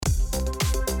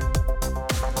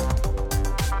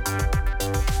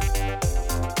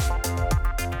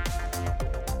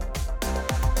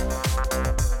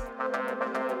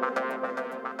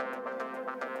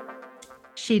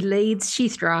She leads, she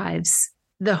thrives.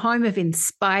 The home of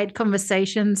inspired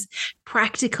conversations,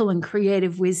 practical and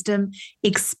creative wisdom,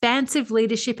 expansive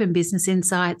leadership and business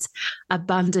insights,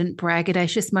 abundant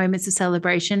braggadocious moments of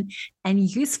celebration, and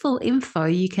useful info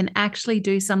you can actually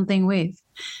do something with.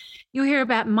 You'll hear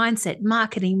about mindset,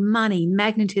 marketing, money,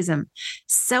 magnetism,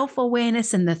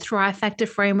 self-awareness and the Thrive Factor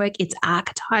framework, its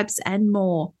archetypes, and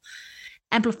more.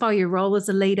 Amplify your role as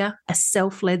a leader, a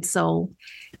self-led soul.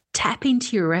 Tap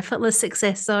into your effortless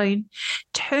success zone.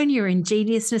 Turn your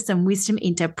ingeniousness and wisdom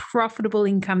into profitable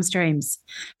income streams.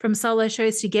 From solo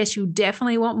shows to guests you'll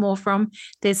definitely want more from,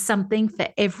 there's something for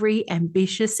every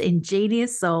ambitious,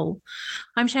 ingenious soul.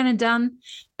 I'm Shannon Dunn,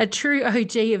 a true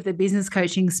OG of the business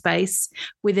coaching space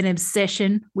with an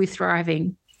obsession with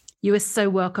thriving. You are so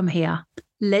welcome here.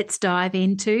 Let's dive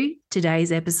into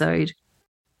today's episode.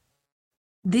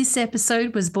 This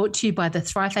episode was brought to you by the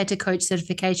Thrive Factor Coach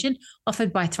certification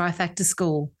offered by Thrive Factor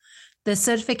School. The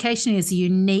certification is a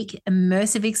unique,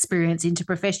 immersive experience into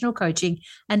professional coaching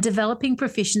and developing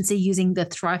proficiency using the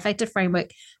Thrive Factor framework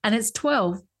and its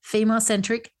 12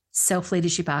 female-centric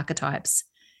self-leadership archetypes.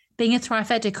 Being a Thrive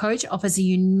Factor coach offers a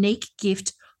unique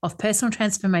gift of personal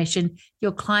transformation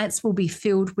your clients will be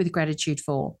filled with gratitude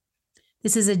for.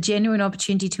 This is a genuine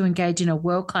opportunity to engage in a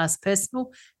world-class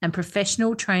personal and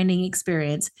professional training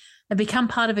experience and become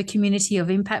part of a community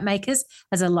of impact makers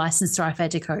as a licensed Thrive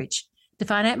Factor coach. To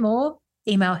find out more,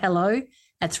 email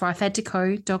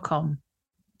hello@thrivefactorco.com.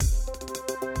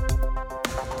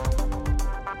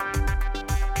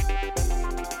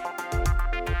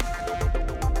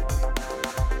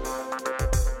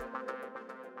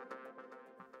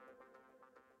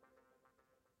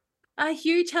 A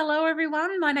huge hello,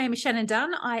 everyone. My name is Shannon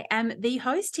Dunn. I am the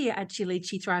host here at She Leads,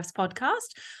 She Thrives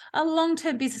podcast, a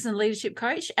long-term business and leadership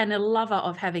coach and a lover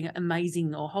of having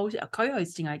amazing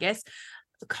co-hosting,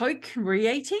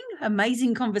 co-creating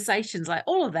amazing conversations, like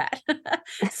all of that.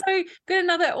 So got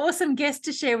another awesome guest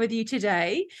to share with you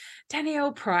today,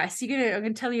 Danielle Price. I'm going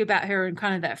to tell you about her in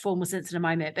kind of that formal sense in a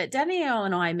moment, but Danielle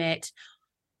and I met,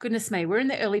 goodness me, we're in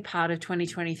the early part of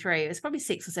 2023. It was probably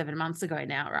 6 or 7 months ago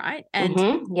now, right? And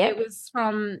It was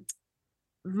from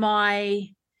my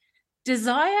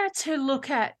desire to look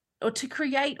at or to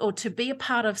create or to be a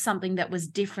part of something that was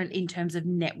different in terms of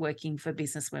networking for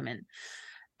business women.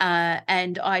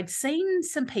 And I'd seen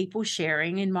some people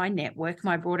sharing in my network,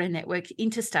 my broader network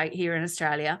interstate here in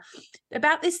Australia,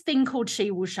 about this thing called She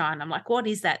Will Shine. I'm like, what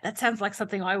is that? That sounds like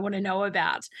something I want to know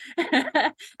about.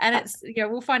 And it's,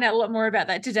 we'll find out a lot more about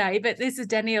that today. But this is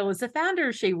Danielle, is the founder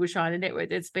of She Will Shine, a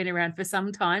network that's been around for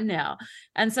some time now.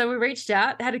 And so we reached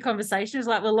out, had a conversation. It was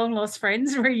like we're long lost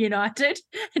friends reunited.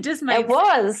 It just made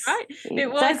sense, right?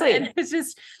 It was. And it's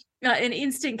just an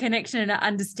instant connection and an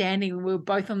understanding. We were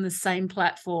both on the same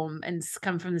platform and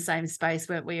come from the same space,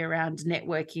 weren't we, around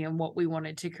networking and what we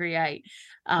wanted to create.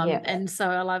 And so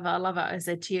I love it. I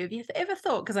said to you, have you ever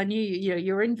thought, because I knew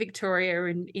you're in Victoria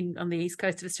in on the east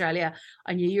coast of Australia,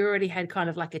 I knew you already had kind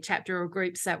of like a chapter or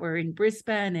groups that were in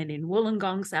Brisbane and in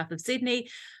Wollongong, south of Sydney.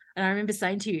 And I remember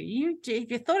saying to you, have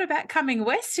you thought about coming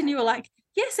west? And you were like,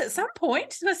 yes, at some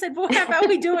point. So I said, well, how about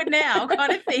we do it now,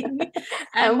 kind of thing.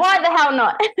 And why the hell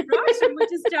not? Right, and we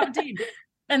just jumped in.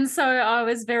 And so I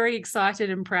was very excited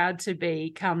and proud to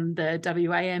become the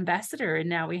WA ambassador. And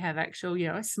now we have actual,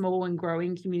 a small and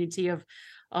growing community of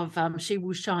She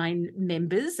Will Shine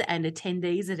members and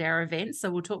attendees at our events.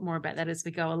 So we'll talk more about that as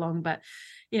we go along. But,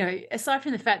 aside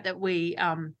from the fact that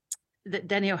that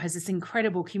Danielle has this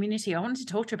incredible community, I wanted to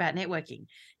talk to her about networking,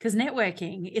 because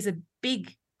networking is a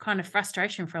big kind of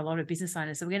frustration for a lot of business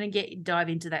owners. So we're going to dive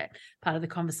into that part of the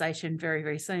conversation very,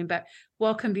 very soon. But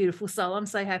welcome, beautiful soul. I'm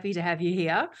so happy to have you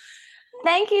here.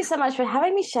 Thank you so much for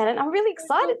having me, Shannon. I'm really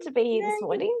excited to be here this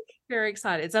morning. Very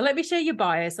excited. So let me share your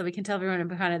bio so we can tell everyone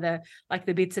kind of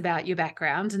the bits about your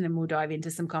background, and then we'll dive into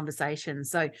some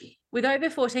conversations. So with over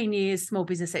 14 years small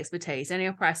business expertise,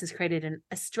 Danielle Price has created an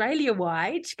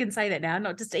Australia-wide, you can say that now,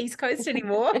 not just East Coast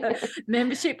anymore,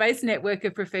 membership-based network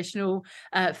of professional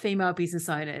female business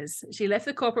owners. She left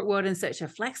the corporate world in search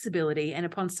of flexibility, and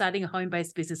upon starting a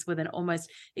home-based business with an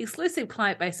almost exclusive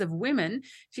client base of women,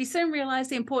 she soon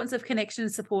realised the importance of connection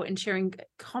and support in sharing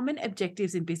common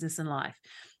objectives in business and life.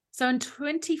 So in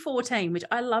 2014, which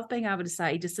I love being able to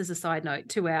say, just as a side note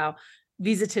to our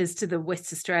visitors to the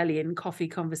West Australian coffee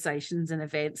conversations and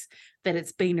events, that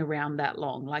it's been around that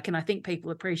long. And I think people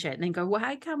appreciate it and then go, well,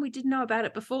 how come we didn't know about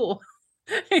it before?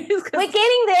 We're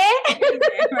getting there.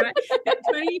 Right. In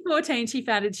 2014, she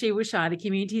founded She Will Shine, a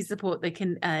community to support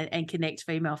and connect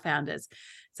female founders.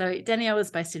 So Danielle is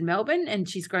based in Melbourne, and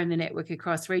she's grown the network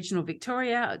across regional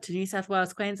Victoria to New South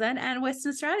Wales, Queensland, and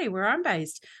Western Australia, where I'm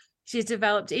based. She's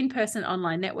developed in-person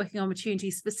online networking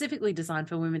opportunities specifically designed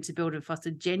for women to build and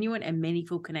foster genuine and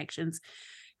meaningful connections,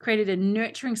 created a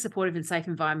nurturing, supportive and safe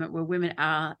environment where women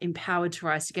are empowered to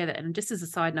rise together. And just as a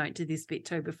side note to this bit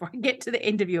too, before I get to the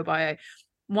end of your bio,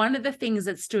 one of the things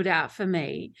that stood out for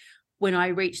me when I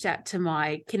reached out to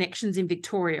my connections in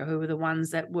Victoria, who were the ones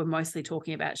that were mostly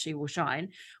talking about She Will Shine,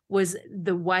 was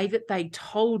the way that they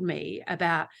told me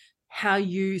about how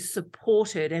you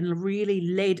supported and really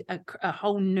led a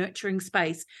whole nurturing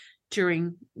space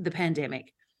during the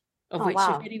pandemic, of which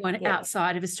if anyone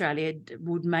outside of Australia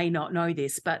may not know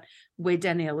this, but where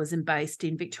Danielle is based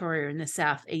in Victoria in the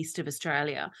southeast of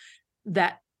Australia,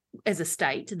 that as a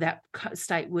state, that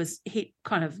state was hit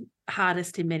kind of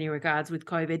hardest in many regards with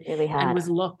COVID, really hard, and was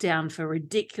locked down for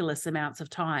ridiculous amounts of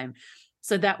time.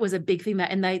 So that was a big thing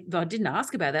I didn't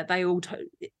ask about that. They all,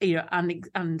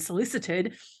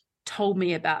 unsolicited, told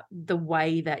me about the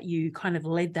way that you kind of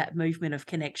led that movement of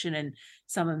connection, and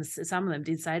some of them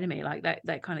did say to me like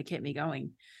that kind of kept me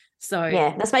going. So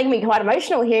yeah, that's making me quite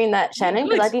emotional hearing that, Shannon,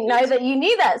 because I didn't know that you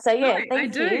knew that. So yeah, I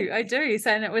do.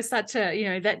 So, and it was such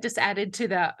a, that just added to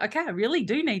the, okay, I really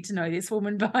do need to know this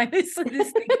woman behind this thing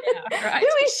now, right?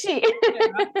 Who is she?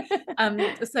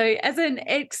 So as an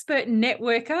expert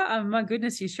networker, my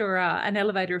goodness, you sure are, an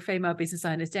elevator of female business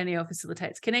owners, Danielle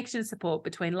facilitates connection and support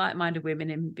between like-minded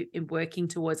women in working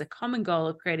towards a common goal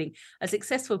of creating a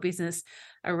successful business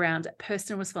around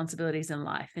personal responsibilities in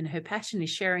life. And her passion is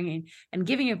sharing and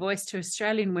giving a voice to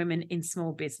Australian women in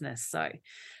small business. So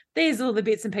there's all the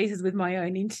bits and pieces with my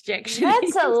own interjection.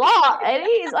 That's a lot. It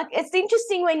is. Like, it's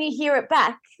interesting when you hear it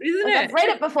back. Isn't it? I've read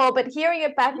it before, but hearing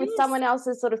it back with someone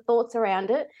else's sort of thoughts around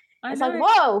it, it's like,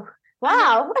 whoa,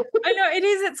 wow. I know it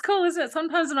is. It's cool, isn't it?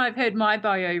 Sometimes when I've heard my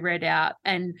bio read out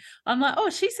and I'm like, oh,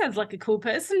 she sounds like a cool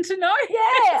person to know. Yeah,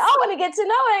 I want to get to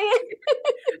know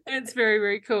her. It's very,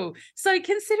 very cool. So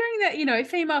considering that,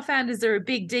 female founders are a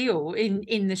big deal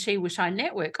in the She Will Shine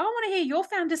network, I want to hear your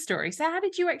founder story. So how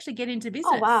did you actually get into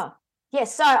business? Oh, wow.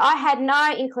 Yes, so I had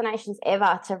no inclinations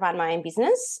ever to run my own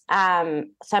business.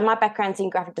 So my background's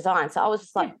in graphic design. So I was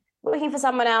just like working for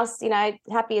someone else,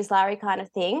 happy as Larry kind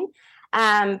of thing.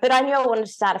 But I knew I wanted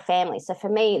to start a family. So for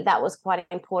me, that was quite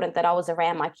important that I was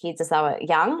around my kids as they were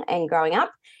young and growing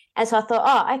up. And so I thought,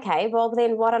 oh, okay, well,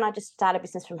 then why don't I just start a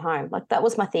business from home? Like, that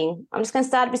was my thing. I'm just going to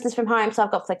start a business from home so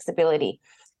I've got flexibility.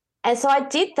 And so I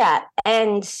did that.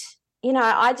 And,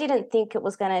 I didn't think it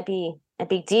was going to be a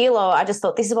big deal, or I just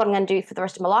thought this is what I'm going to do for the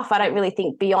rest of my life. I don't really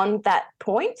think beyond that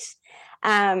point.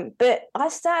 But I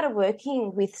started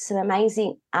working with some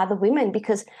amazing other women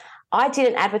because I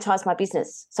didn't advertise my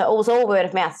business. So it was all word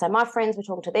of mouth. So my friends were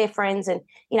talking to their friends, and,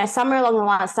 somewhere along the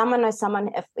line, someone knows someone,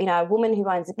 a woman who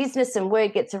owns a business, and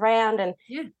word gets around. And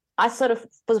I sort of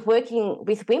was working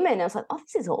with women. And I was like, oh,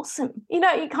 this is awesome. You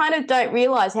kind of don't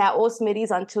realize how awesome it is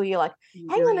until you're like,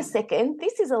 hang on a second,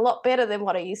 this is a lot better than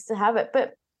what I used to have it.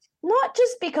 But not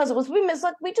just because it was women, it's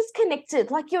like we just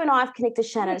connected, like you and I have connected,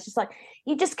 Shannon. It's just like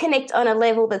you just connect on a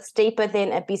level that's deeper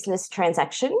than a business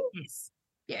transaction. Yes.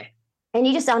 Yeah. And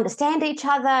you just understand each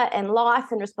other and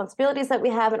life and responsibilities that we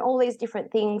have and all these different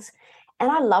things.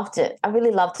 And I loved it. I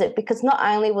really loved it because not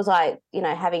only was I,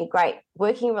 having great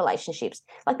working relationships,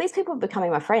 like these people were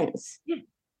becoming my friends. Yeah.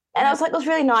 And I was like, it was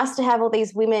really nice to have all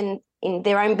these women in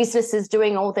their own businesses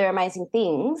doing all their amazing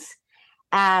things.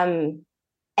 And,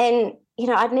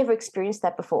 I'd never experienced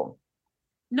that before.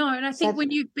 No, and I think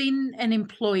when you've been an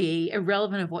employee,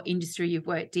 irrelevant of what industry you've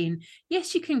worked in,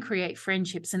 yes, you can create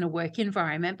friendships in a work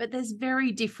environment, but there's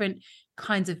very different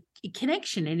kinds of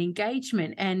connection and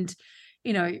engagement. And,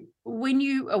 when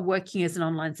you are working as an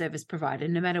online service provider,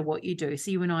 no matter what you do, so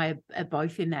you and I are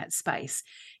both in that space,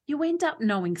 you end up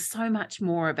knowing so much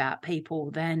more about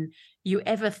people than you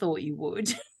ever thought you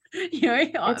would.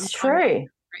 It's true.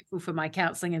 Grateful for my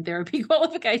counselling and therapy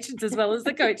qualifications as well as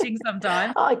the coaching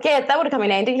sometimes. Oh, yeah, that would have come in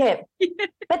handy, yeah.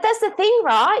 But that's the thing,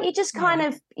 right? You just kind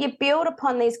of, you build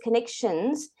upon these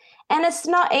connections, and it's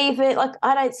not even, like,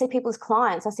 I don't see people as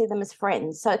clients, I see them as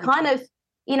friends. So it kind of,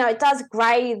 it does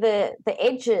grey the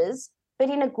edges, but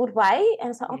in a good way. And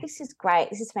it's like, oh, this is great,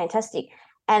 this is fantastic.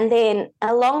 And then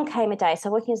along came a day, so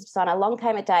working as a designer, along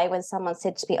came a day when someone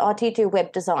said to me, oh, do you do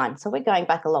web design? So we're going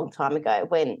back a long time ago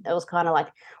when it was kind of like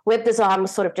web design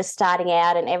was sort of just starting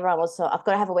out, and everyone was I've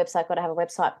got to have a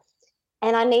website,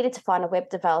 And I needed to find a web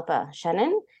developer,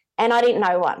 Shannon, and I didn't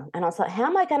know one. And I was like, how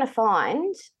am I going to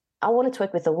find, I wanted to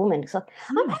work with a woman because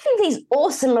I'm having these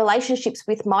awesome relationships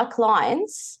with my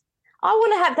clients. I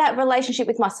want to have that relationship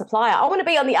with my supplier. I want to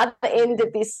be on the other end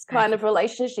of this kind of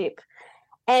relationship.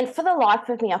 And for the life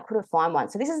of me, I couldn't find one.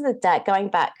 So this is the day going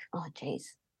back,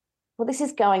 this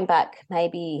is going back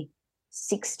maybe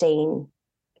 16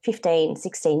 15,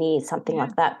 16 years, something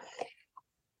like that.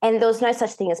 And there was no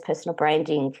such thing as personal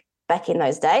branding back in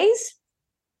those days.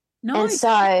 No, and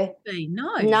so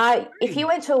no. If you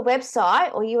went to a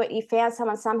website or you found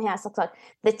someone somehow, it's like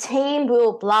the team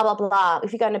will blah blah blah.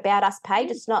 If you go on About Us page,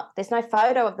 there's no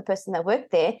photo of the person that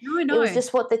worked there. No. It was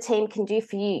just what the team can do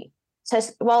for you. So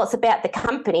while it's about the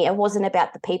company, it wasn't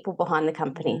about the people behind the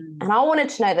company. And I wanted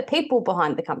to know the people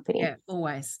behind the company. Yeah,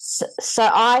 always. So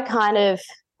I kind of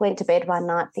went to bed one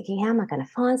night thinking, how am I going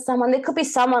to find someone? There could be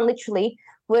someone literally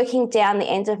working down the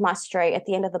end of my street at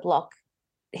the end of the block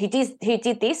who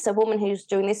did this, a woman who's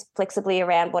doing this flexibly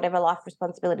around whatever life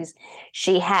responsibilities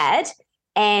she had,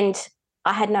 and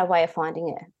I had no way of finding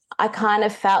her. I kind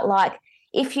of felt like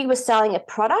if you were selling a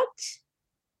product,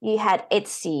 you had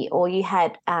Etsy or you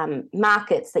had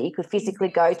markets that you could physically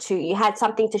go to. You had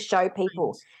something to show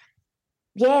people.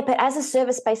 Yeah, but as a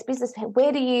service-based business,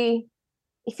 where do you,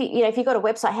 if you've got a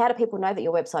website, how do people know that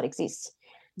your website exists?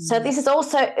 So this is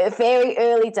also very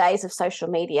early days of social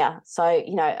media. So,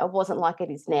 it wasn't like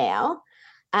it is now.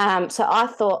 So I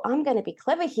thought I'm going to be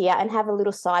clever here and have a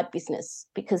little side business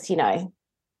because, we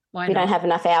don't have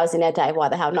enough hours in our day. Why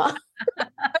the hell not?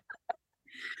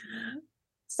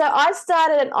 So I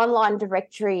started an online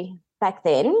directory back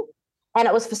then, and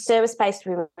it was for service-based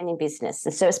women in business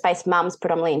and service-based mums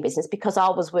predominantly in business because I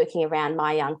was working around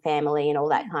my young family and all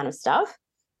that kind of stuff.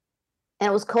 And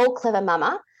it was called Clever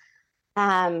Mama.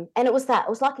 And it was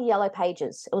like a Yellow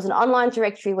Pages. It was an online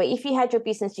directory where if you had your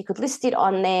business, you could list it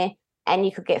on there and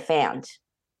you could get found.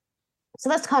 So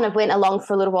that's kind of went along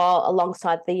for a little while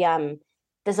alongside the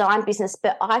design business.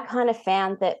 But I kind of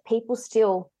found that people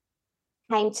still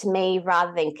came to me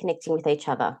rather than connecting with each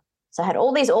other. So I had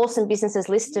all these awesome businesses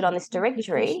listed on this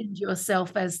directory. You positioned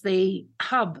yourself as the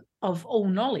hub of all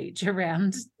knowledge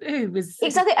around who was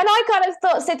exactly. And I kind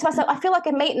of said to myself, I feel like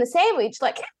a meat and a sandwich.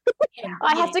 Like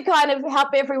I have to kind of help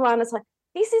everyone. It's like,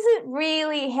 this isn't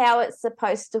really how it's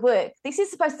supposed to work. This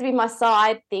is supposed to be my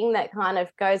side thing that kind of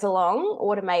goes along,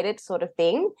 automated sort of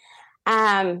thing.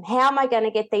 How am I going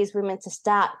to get these women to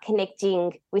start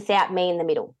connecting without me in the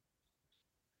middle?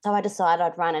 So I decided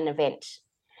I'd run an event.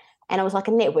 And it was like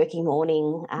a networking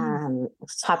morning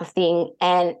type of thing.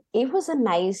 And it was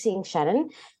amazing,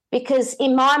 Shannon, because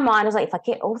in my mind, I was like, if I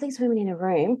get all these women in a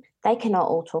room, they cannot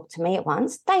all talk to me at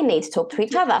once. They need to talk to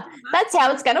each other. That's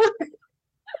how it's going to work. And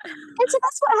so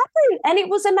that's what happened. And it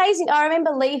was amazing. I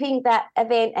remember leaving that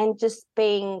event and just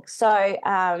being so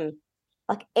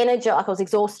energized. Like I was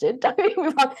exhausted, don't get me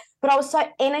wrong, but I was so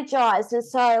energized and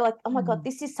so like, oh my God,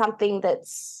 this is something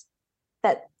that's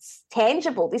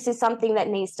tangible. This is something that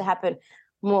needs to happen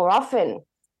more often.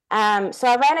 So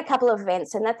I ran a couple of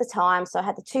events, and at the time, so I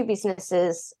had the two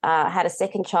businesses, had a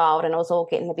second child, and I was all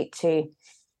getting a bit too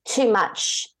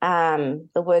much, the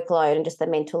workload and just the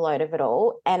mental load of it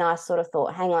all. And I sort of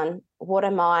thought, hang on, what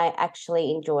am I actually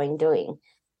enjoying doing?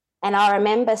 And I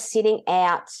remember sitting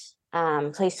out, so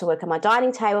I used to work on my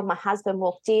dining table. My husband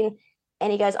walked in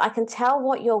and he goes, I can tell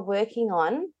what you're working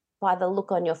on by the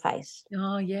look on your face.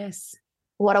 Oh, yes.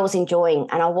 What I was enjoying.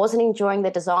 And I wasn't enjoying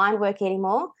the design work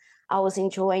anymore. I was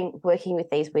enjoying working with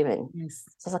these women. Yes.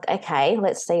 So I was like, okay,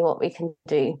 let's see what we can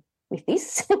do with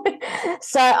this.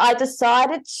 So I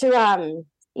decided to,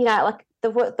 like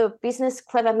the business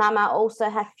Clever Mama also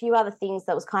had a few other things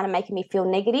that was kind of making me feel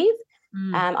negative.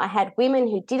 I had women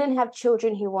who didn't have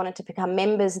children who wanted to become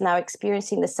members, and they were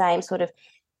experiencing the same sort of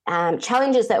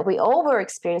challenges that we all were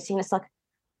experiencing. It's like,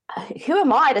 who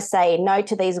am I to say no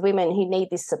to these women who need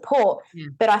this support? Yeah.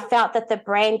 But I felt that the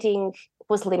branding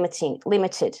was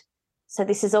limited. So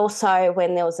this is also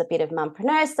when there was a bit of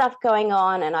mumpreneur stuff going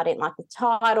on, and I didn't like the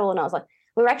title. And I was like,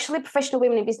 we're actually professional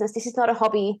women in business. This is not a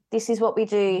hobby. This is what we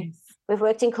do. Yes. We've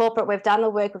worked in corporate. We've done the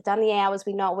work. We've done the hours.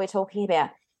 We know what we're talking about.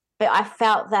 But I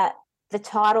felt that the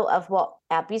title of what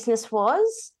our business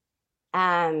was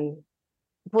putting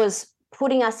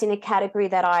us in a category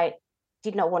that I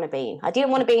did not want to be in. I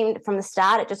didn't want to be in from the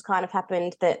start. It just kind of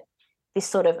happened that this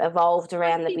sort of evolved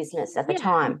around the business at the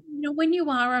time. When you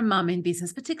are a mum in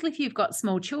business, particularly if you've got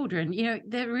small children,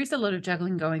 there is a lot of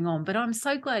juggling going on. But I'm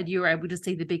so glad you were able to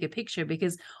see the bigger picture,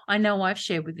 because I know I've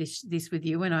shared with this with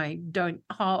you, and I don't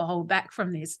hold back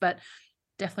from this, but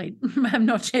definitely have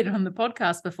not shared it on the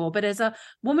podcast before. But as a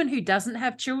woman who doesn't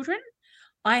have children,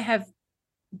 I have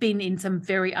been in some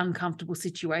very uncomfortable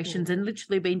situations and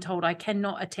literally been told I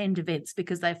cannot attend events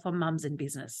because they're for mums in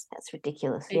business. That's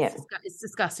ridiculous. It's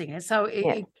disgusting. And so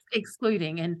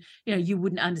excluding, and you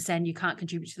wouldn't understand, you can't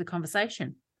contribute to the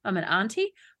conversation. I'm an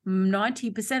auntie.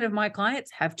 90% of my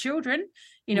clients have children.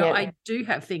 I do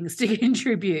have things to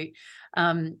contribute.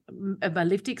 My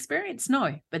lived experience,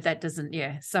 no, but that doesn't,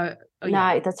 So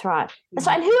no, that's right. That's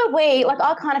right. And who are we? Like,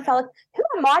 I kind of felt like, who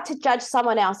am I to judge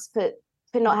someone else for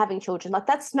not having children? Like,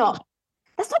 that's not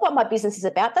what my business is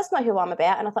about. That's not who I'm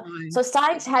about. And I thought, so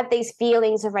starting to have these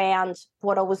feelings around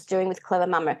what I was doing with Clever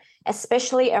Mama,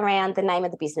 especially around the name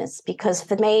of the business, because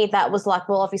for me, that was like,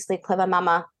 well, obviously Clever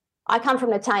Mama, I come from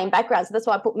an Italian background, so that's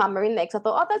why I put Mama in there, because I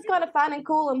thought, that's kind of fun and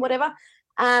cool and whatever.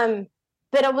 But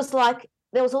it was like,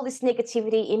 there was all this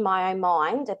negativity in my own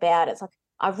mind about it. It's like,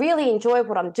 I really enjoy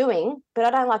what I'm doing, but I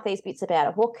don't like these bits about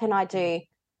it. What can I do?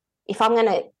 If I'm going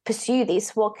to pursue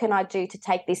this, what can I do to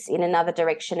take this in another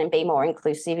direction and be more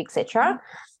inclusive, etc.?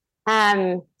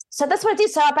 So that's what I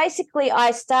did. So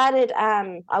I started,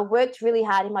 I worked really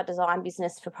hard in my design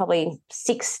business for probably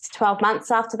 6 to 12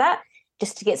 months after that,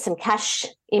 just to get some cash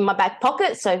in my back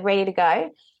pocket, so ready to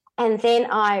go. And then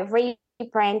I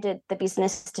rebranded the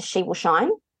business to She Will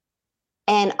Shine,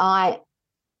 and I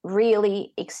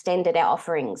really extended our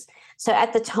offerings. So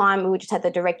at the time, we just had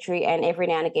the directory, and every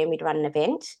now and again we'd run an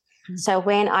event. So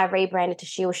when I rebranded to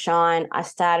She Will Shine, I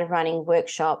started running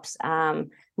workshops,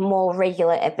 more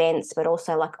regular events, but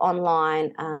also like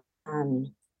online,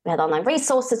 we had online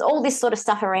resources, all this sort of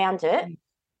stuff around it,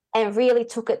 and really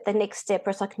took it the next step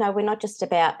where it's like, no, we're not just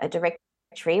about a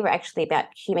directory, we're actually about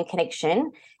human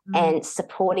connection and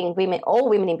supporting women, all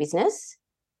women in business,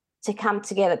 to come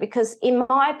together. Because in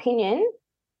my opinion,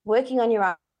 working on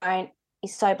your own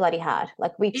is so bloody hard.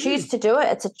 Like, we choose to do it.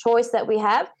 It's a choice that we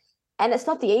have. And it's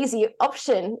not the easy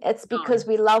option. It's because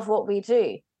we love what we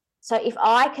do. So if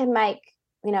I can make,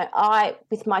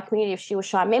 with my community of She Will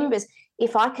Shine members,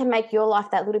 if I can make your life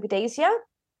that little bit easier,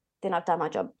 then I've done my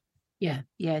job. Yeah.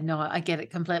 No, I get it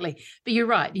completely. But you're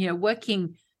right.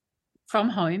 Working from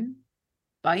home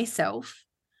by yourself,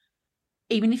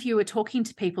 even if you were talking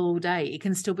to people all day, it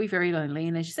can still be very lonely.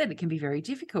 And as you said, it can be very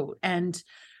difficult. And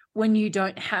when you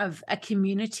don't have a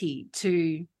community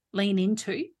to lean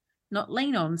into, not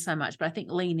lean on so much, but I think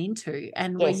lean into,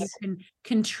 and where you can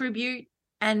contribute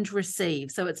and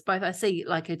receive. So it's both. I see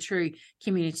like a true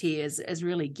community as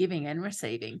really giving and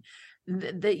receiving.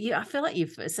 I feel like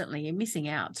you're missing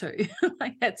out too.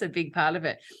 Like, that's a big part of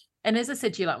it. And as I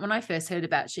said to you, like when I first heard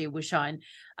about She Will Shine,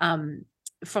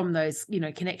 from those,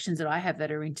 connections that I have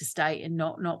that are interstate and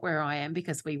not where I am,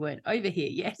 because we weren't over here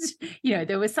yet,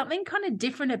 there was something kind of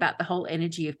different about the whole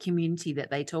energy of community that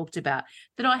they talked about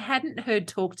that I hadn't heard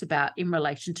talked about in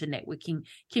relation to networking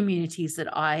communities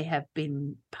that I have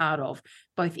been part of,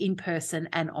 both in person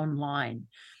and online.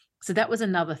 So that was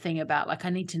another thing about, like,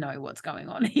 I need to know what's going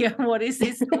on here. What is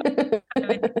this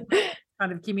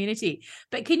kind of community?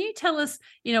 But can you tell us,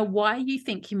 why you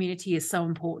think community is so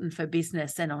important for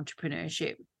business and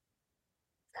entrepreneurship?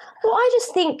 Well, I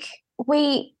just think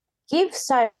we give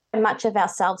so much of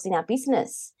ourselves in our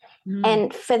business.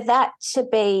 And for that to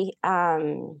be,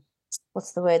 for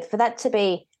that to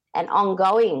be an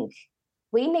ongoing,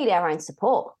 we need our own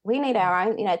support. We need our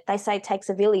own, they say it takes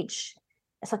a village.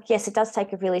 It's like, yes, it does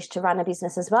take a village to run a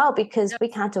business as well, because we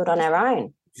can't do it on our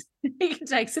own. It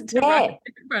takes it to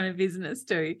run a business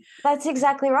too. That's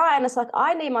exactly right. And it's like,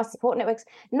 I need my support networks,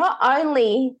 not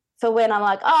only for when I'm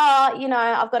like,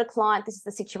 I've got a client, this is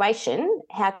the situation,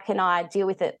 how can I deal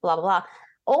with it, blah, blah, blah.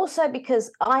 Also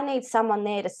because I need someone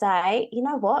there to say, you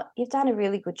know what, you've done a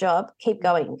really good job, keep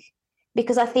going.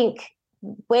 Because I think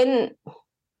when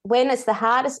it's the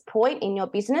hardest point in your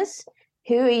business,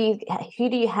 who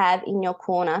do you have in your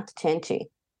corner to turn to?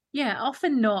 Yeah,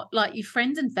 often not. Like, your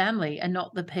friends and family are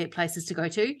not the places to go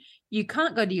to. You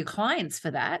can't go to your clients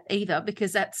for that either,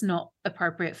 because that's not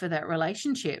appropriate for that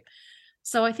relationship.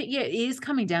 So I think, it is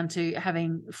coming down to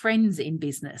having friends in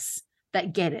business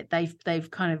that get it. They've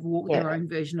kind of walked their own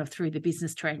version of through the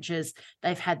business trenches.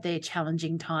 They've had their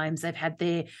challenging times. They've had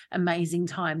their amazing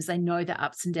times. They know the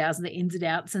ups and downs and the ins and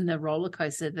outs and the roller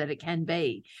coaster that it can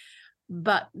be.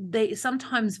 But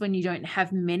sometimes when you don't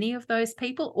have many of those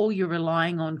people, or you're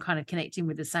relying on kind of connecting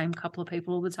with the same couple of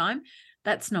people all the time,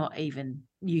 that's not even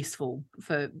useful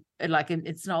for, like,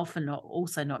 it's often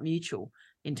also not mutual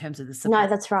in terms of the support. No,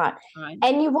 that's right.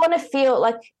 And you want to feel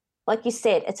like you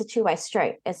said, it's a two-way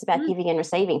street. It's about giving and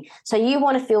receiving. So you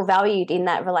want to feel valued in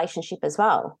that relationship as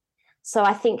well. So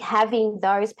I think having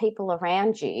those people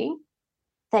around you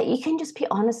that you can just be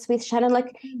honest with, Shannon.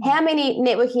 Like, how many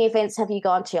networking events have you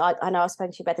gone to? I know I've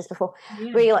spoken to you about this before,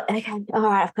 where you're like, okay, all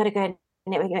right, I've got to go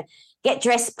networking event. Get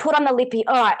dressed, put on the lippy,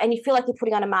 all right, and you feel like you're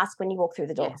putting on a mask when you walk through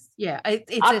the door. Yes. Yeah,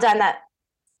 I've done that.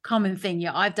 Common thing.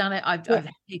 Yeah, I've done it. I've had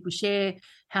people share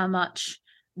how much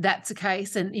that's the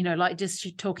case. And, like,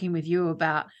 just talking with you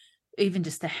about, even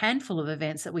just a handful of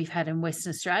events that we've had in Western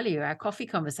Australia, our coffee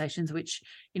conversations, which,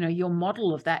 your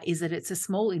model of that is that it's a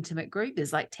small, intimate group.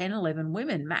 There's like 10, 11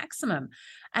 women maximum.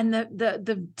 And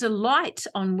the delight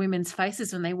on women's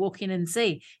faces when they walk in and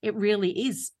see, it really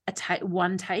is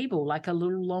one table, like a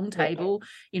little long table,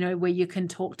 where you can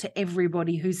talk to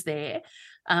everybody who's there.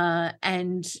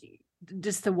 And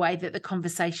just the way that the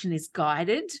conversation is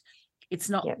guided. It's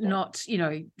not,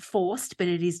 forced, but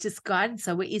it is just guided.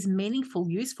 So it is meaningful,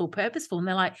 useful, purposeful. And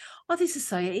they're like, oh, this is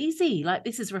so easy. Like,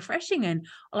 this is refreshing. And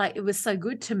like, it was so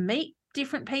good to meet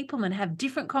different people and have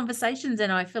different conversations. And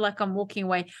I feel like I'm walking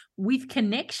away with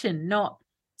connection, not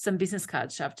some business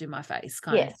cards shoved in my face.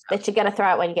 Yes, that you're going to throw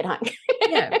out when you get home.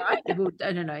 Yeah, right. Well,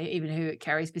 I don't know even who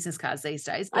carries business cards these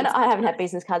days. I haven't had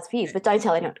business cards for years, but don't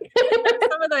tell anyone.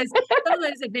 some of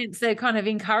those events, they're kind of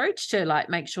encouraged to like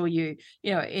make sure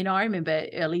and I remember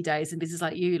early days in business,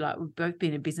 like you, like we've both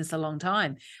been in business a long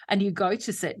time, and you go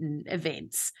to certain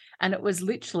events, and it was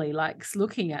literally like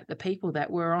looking at the people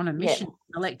that were on a mission.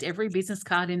 Collect every business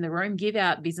card in the room, give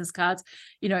out business cards,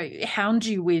 hound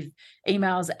you with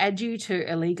emails, add you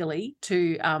to illegally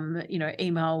to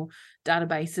email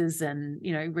databases,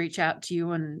 and reach out to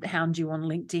you and hound you on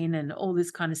LinkedIn and all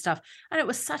this kind of stuff. And it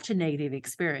was such a negative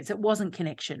experience. It wasn't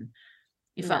connection.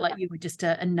 You felt like you were just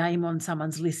a name on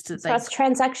someone's list. So it's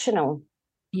transactional.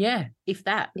 Yeah, if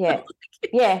that. Yeah,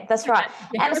 that's right.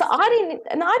 And so I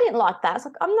didn't like that. It's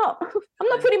like I'm not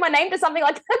putting my name to something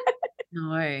like that.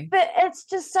 No. But it's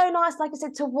just so nice, like I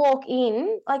said, to walk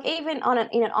in, like even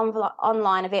in an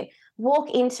online event,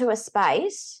 walk into a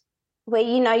space where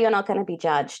you're not going to be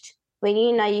judged, where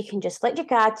you can just let your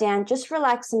guard down, just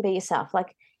relax and be yourself.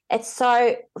 Like, it's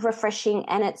so refreshing,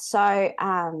 and it's so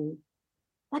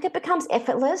like it becomes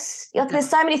effortless. Like, there's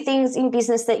so many things in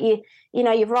business that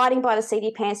you're riding by the seat of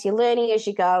your pants, you're learning as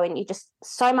you go, and you just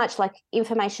so much like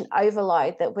information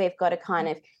overload that we've got to kind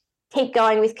of keep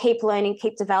going with, keep learning,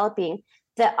 keep developing,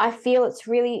 that I feel it's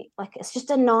really like it's just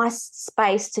a nice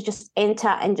space to just enter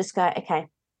and just go, okay,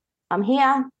 I'm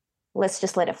here, let's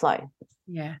just let it flow.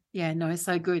 Yeah, no,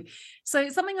 so good. So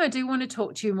something I do want to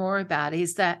talk to you more about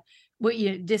is that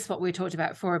what we talked about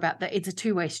before, about that it's a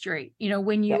two-way street.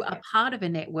 When you are part of a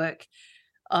network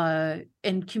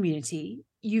and community,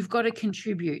 you've got to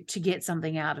contribute to get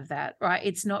something out of that, right?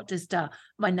 It's not just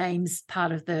my name's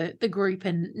part of the group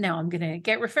and now I'm going to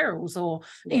get referrals, or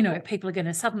people are going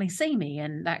to suddenly see me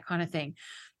and that kind of thing.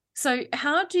 So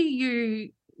how do you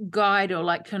guide or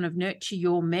like kind of nurture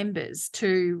your members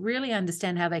to really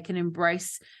understand how they can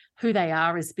embrace who they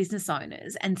are as business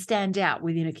owners and stand out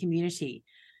within a community?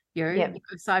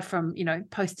 Aside from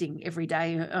posting every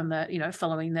day on the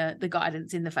following the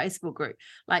guidance in the Facebook group,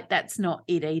 like that's not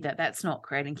it either. That's not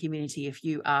creating community if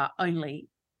you are only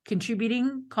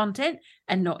contributing content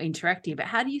and not interacting. But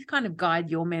how do you kind of guide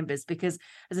your members? Because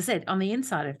as I said, on the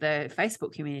inside of the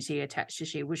Facebook community attached to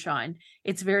She Will Shine,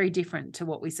 it's very different to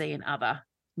what we see in other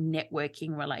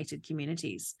networking related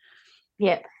communities.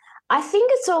 I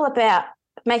think it's all about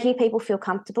making people feel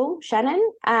comfortable,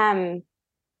 Shannon.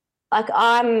 Like,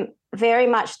 I'm very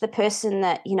much the person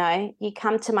that, you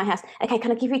come to my house, okay,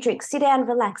 can I give you a drink? Sit down,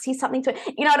 relax, here's something to,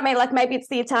 you know what I mean? Like, maybe it's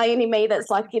the Italian in me that's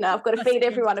like, I've got to feed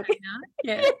everyone.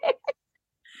 Yeah.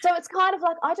 So it's kind of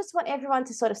like, I just want everyone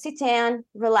to sort of sit down,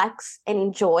 relax and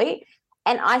enjoy.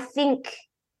 And I think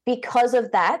because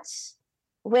of that,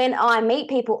 when I meet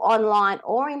people online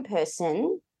or in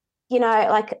person,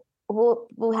 like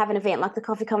we'll have an event like the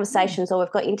coffee conversations, or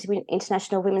we've got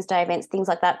International Women's Day events, things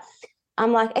like that.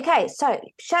 I'm like, okay, so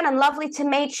Shannon, lovely to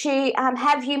meet you.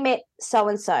 Have you met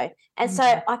so-and-so? And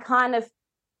so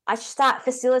I start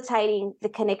facilitating the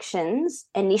connections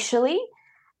initially.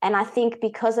 And I think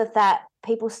because of that,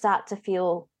 people start to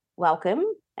feel welcome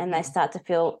and they start to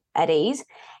feel at ease.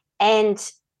 And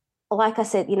like I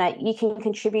said, you can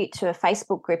contribute to a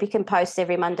Facebook group. You can post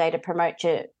every Monday to promote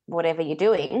whatever you're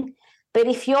doing. But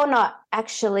if you're not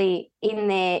actually in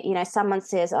there, someone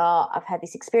says, oh, I've had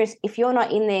this experience. If you're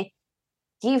not in there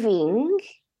giving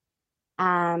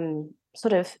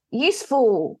sort of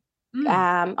useful,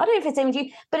 I don't know if it's even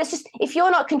you, but it's just if you're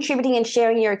not contributing and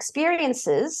sharing your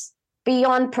experiences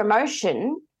beyond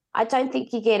promotion, I don't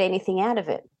think you get anything out of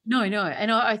it. No.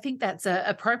 And I think that's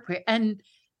appropriate. And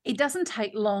it doesn't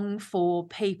take long for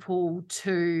people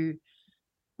to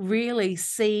really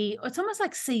see, it's almost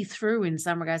like see through in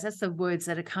some regards. That's the words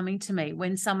that are coming to me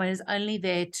when someone is only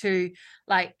there to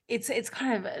like, it's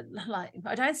kind of like,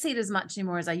 I don't see it as much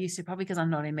anymore as I used to, probably because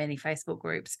I'm not in many Facebook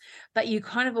groups, but you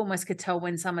kind of almost could tell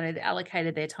when someone had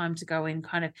allocated their time to go in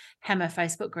kind of hammer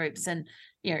Facebook groups. And,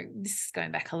 this is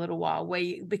going back a little while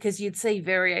because you'd see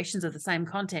variations of the same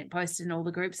content posted in all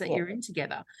the groups that you're in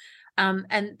together.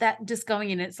 And that just going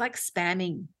in, it's like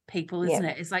spamming people, isn't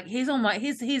it? It's like,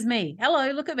 here's me.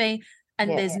 Hello, look at me. And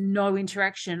there's no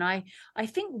interaction. I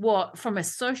think from a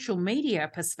social media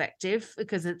perspective,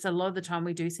 because it's a lot of the time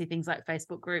we do see things like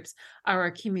Facebook groups are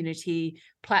a community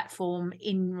platform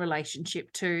in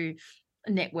relationship to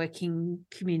networking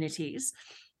communities.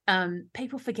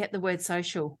 People forget the word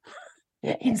social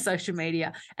in social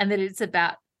media, and that it's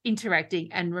about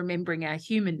interacting and remembering our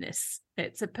humanness.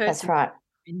 It's a person. That's right.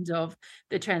 End of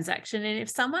the transaction. And if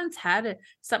someone's had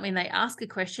something, they ask a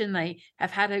question, they have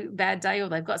had a bad day, or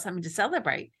they've got something to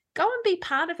celebrate, go and be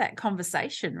part of that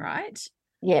conversation, right?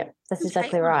 Yeah, that's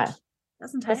exactly right.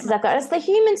 Doesn't take That's exactly right. It's the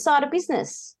human side of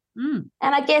business. And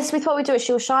I guess with what we do at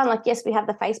She'll Shine, like, yes, we have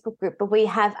the Facebook group, but we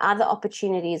have other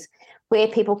opportunities where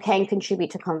people can contribute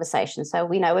to conversation. So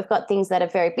we know we've got things that are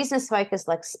very business focused,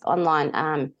 like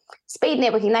online speed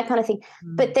networking, that kind of thing.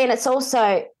 But then it's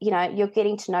also, you're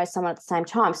getting to know someone at the same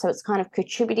time. So it's kind of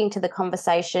contributing to the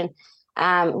conversation.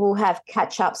 We'll have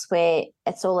catch-ups where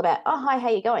it's all about, oh, hi, how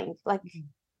are you going? Like,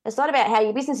 it's not about how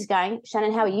your business is going.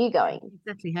 Shannon, how are you going?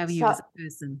 Exactly. How are you as a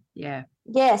person? Yeah.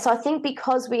 Yeah. So I think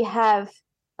because we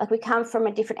come from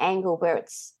a different angle where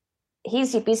it's,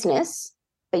 here's your business,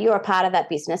 but you're a part of that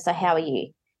business. So how are you?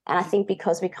 And I think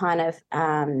because we kind of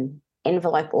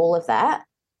envelope all of that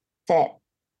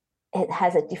it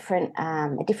has a different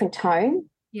tone.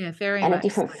 Yeah, very and much a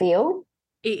different so. feel.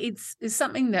 It's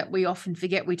something that we often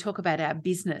forget. We talk about our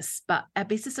business, but our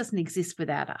business doesn't exist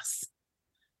without us.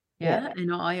 Yeah.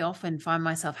 And I often find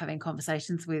myself having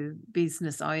conversations with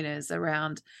business owners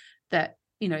around that,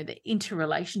 the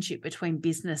interrelationship between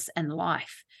business and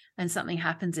life. And something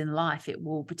happens in life, it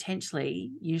will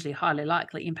potentially, usually highly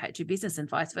likely, impact your business and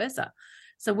vice versa.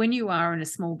 So when you are in a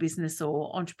small business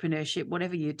or entrepreneurship,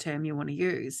 whatever your term you want to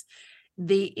use,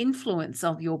 the influence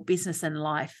of your business and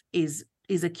life is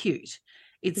acute.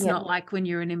 It's not like when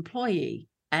you're an employee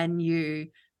and you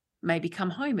maybe come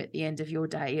home at the end of your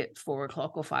day at 4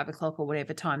 o'clock or 5 o'clock or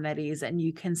whatever time that is, and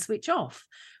you can switch off.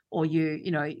 Or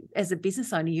as a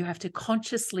business owner, you have to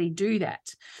consciously do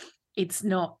that. It's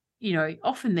not,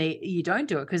 often you don't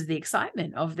do it because of the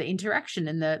excitement of the interaction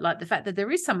and the fact that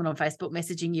there is someone on Facebook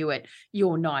messaging you at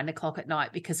your 9 o'clock at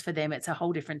night, because for them it's a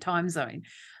whole different time zone.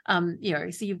 So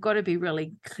you've got to be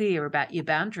really clear about your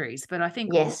boundaries. But I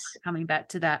think also coming back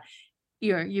to that,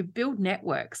 you build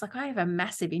networks. Like, I have a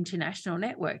massive international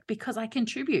network because I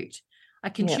contribute.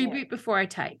 Before I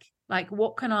take. Like,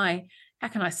 how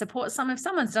can I support someone? If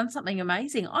someone's done something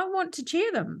amazing, I want to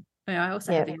cheer them. I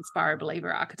also have the inspire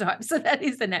believer archetype, so that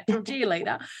is the natural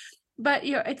cheerleader. But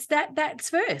it's that's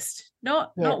first,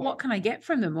 not what can I get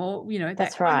from them, or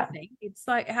that's kind right. of thing. It's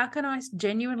like, how can I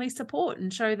genuinely support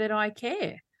and show that I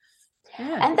care?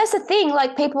 Yeah. And that's the thing,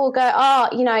 like, people will go, oh,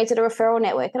 is it a referral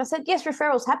network? And I said, yes,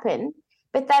 referrals happen,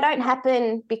 but they don't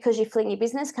happen because you fling your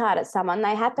business card at someone.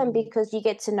 They happen because you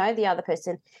get to know the other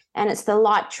person, and it's the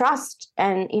like trust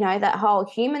and, that whole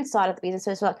human side of the business.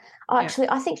 So it's like, oh, actually,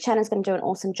 I think Shannon's going to do an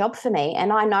awesome job for me,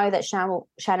 and I know that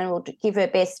Shannon will give her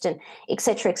best, and et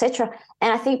cetera, et cetera.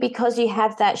 And I think because you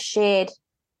have that shared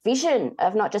vision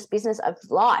of not just business, of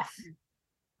life,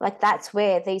 like, that's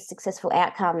where these successful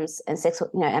outcomes and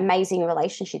amazing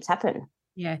relationships happen.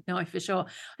 Yeah, no, for sure.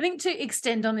 I think to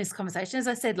extend on this conversation, as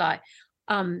I said, like,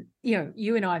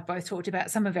 you and I have both talked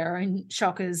about some of our own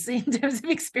shockers in terms of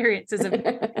experiences of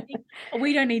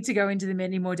we don't need to go into them in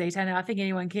any more detail now. I think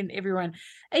everyone,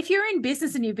 if you're in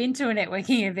business and you've been to a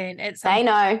networking event at some they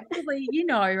know. Probably,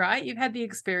 right? You've had the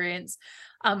experience.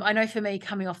 I know for me,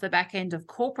 coming off the back end of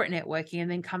corporate networking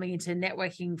and then coming into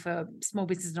networking for small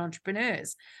business and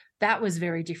entrepreneurs, that was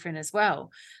very different as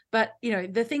well. But,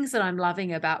 the things that I'm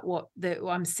loving about what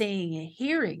I'm seeing and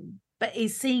hearing, but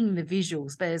is seeing the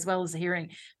visuals, but as well as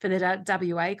hearing for the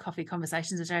WA coffee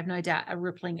conversations, which I have no doubt are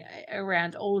rippling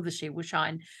around all of the She Will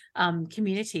Shine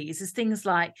communities, is things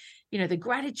like, the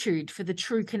gratitude for the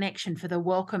true connection, for the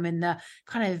welcome, and the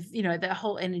kind of, the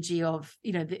whole energy of,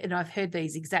 and I've heard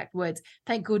these exact words,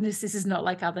 thank goodness this is not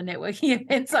like other networking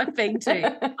events I've been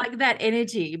to, like that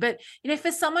energy. But,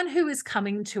 for someone who is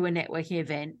coming to a networking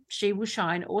event, She Will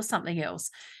Shine or something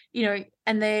else,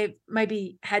 and they've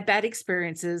maybe had bad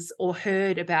experiences or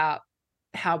heard about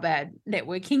how bad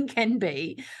networking can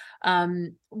be,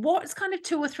 what's kind of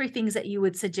 2 or 3 things that you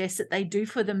would suggest that they do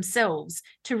for themselves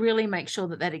to really make sure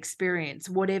that experience,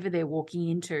 whatever they're walking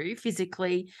into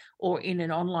physically or in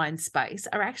an online space,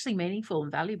 are actually meaningful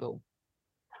and valuable?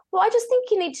 Well, I just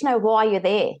think you need to know why you're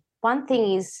there. One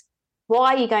thing is,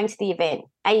 why are you going to the event?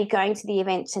 Are you going to the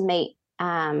event to meet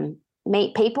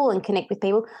meet people and connect with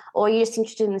people, or you're just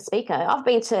interested in the speaker. I've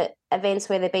been to events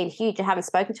where they've been huge. I haven't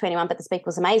spoken to anyone, but the speaker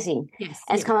was amazing. Yes.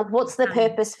 And it's kind of like, what's the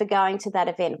purpose for going to that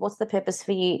event? What's the purpose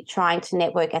for you trying to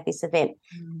network at this event?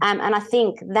 And I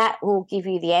think that will give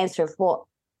you the answer of what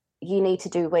you need to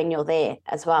do when you're there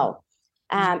as well.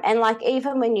 And like,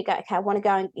 even when you go, okay, I want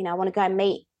to go and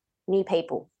meet new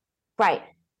people. Great.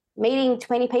 Meeting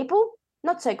 20 people,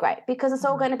 not so great, because it's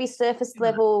all going to be surface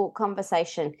level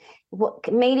conversation.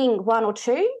 Meeting one or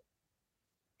two,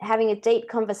 having a deep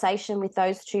conversation with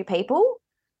those two people,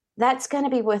 that's going to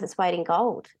be worth its weight in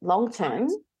gold long term.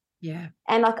 Yeah.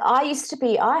 And like, I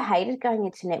hated going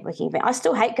into networking events. I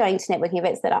still hate going to networking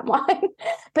events that aren't mine,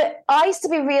 but I used to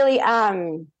be really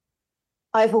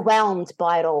overwhelmed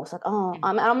by it all. It's like,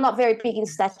 I'm not very big in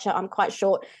stature. I'm quite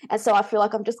short. And so I feel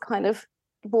like I'm just kind of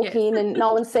walking in and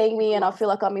no one's seeing me, and I feel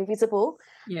like I'm invisible.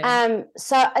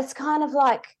 So it's kind of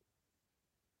like,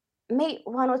 meet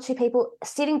one or two people.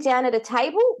 Sitting down at a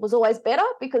table was always better,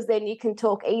 because then you can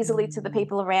talk easily to the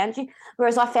people around you.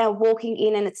 Whereas I found walking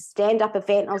in and it's a stand-up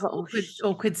event, I was like,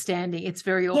 awkward standing. It's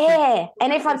very awkward. Yeah,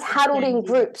 and everyone's huddled in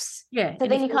groups. Yeah. So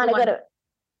then you kind of got to...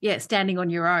 Yeah, standing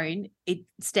on your own, it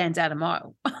stands out a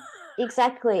mile.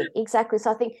 Exactly.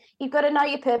 So I think you've got to know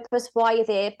your purpose, why you're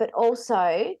there, but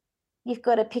also you've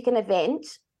got to pick an event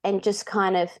and just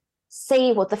kind of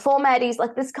see what the format is.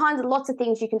 Like, there's kinds of lots of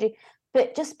things you can do,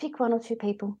 but just pick one or two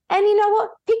people. And you know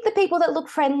what? Pick the people that look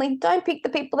friendly. Don't pick the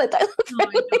people that don't look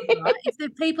friendly. Right. If the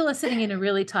people are sitting in a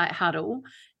really tight huddle,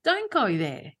 don't go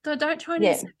there. Don't try and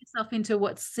insert yourself into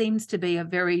what seems to be a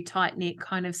very tight-knit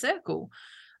kind of circle.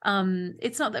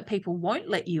 It's not that people won't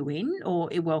let you in or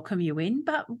welcome you in,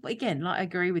 but again, like, I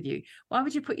agree with you. Why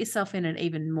would you put yourself in an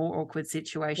even more awkward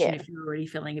situation if you're already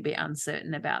feeling a bit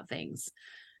uncertain about things?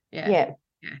 Yeah.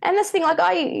 And this thing, like,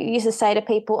 I used to say to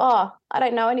people, I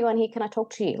don't know anyone here, can I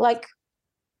talk to you? Like,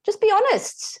 just be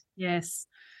honest. Yes.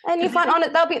 And you find on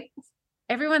it,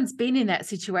 everyone's been in that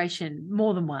situation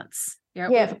more than once.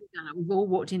 We've all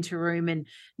walked into a room and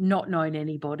not known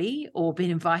anybody, or been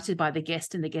invited by the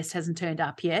guest and the guest hasn't turned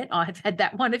up yet. I've had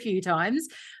that one a few times,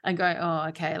 and go, oh,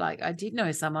 okay, like, I did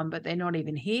know someone, but they're not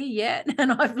even here yet.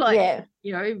 And I've twiddling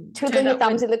your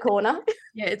thumbs in the corner.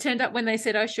 Yeah, it turned up when they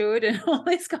said I should, and all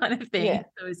this kind of thing. Yeah.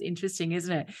 So it's interesting,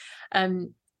 isn't it?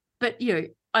 But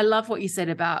I love what you said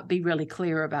about be really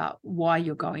clear about why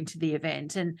you're going to the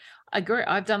event. And I agree.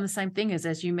 I've done the same thing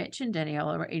as you mentioned,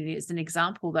 Danielle. It's an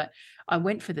example that I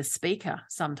went for the speaker.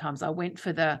 Sometimes I went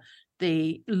for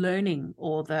the learning,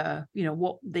 or the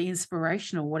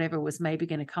inspirational, whatever was maybe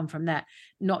going to come from that,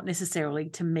 not necessarily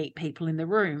to meet people in the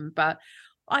room. But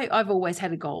I've always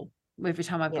had a goal every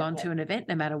time I've gone to an event,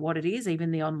 no matter what it is,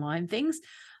 even the online things.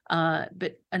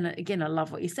 And again, I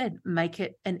love what you said, make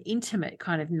it an intimate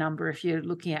kind of number. If you're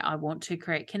looking at, I want to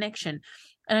create connection.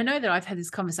 And I know that I've had this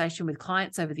conversation with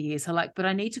clients over the years. But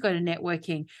I need to go to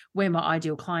networking where my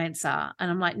ideal clients are. And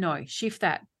I'm like, no, shift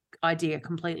that idea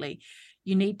completely.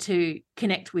 You need to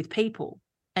connect with people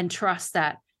and trust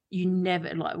that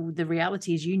the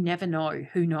reality is you never know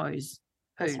who knows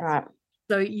who. That's right.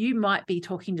 So you might be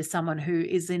talking to someone who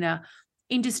is in a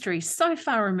industry so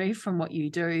far removed from what you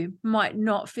do, might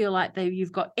not feel like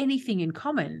you've got anything in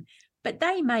common, but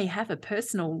they may have a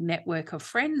personal network of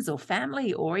friends or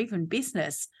family or even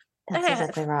business. That's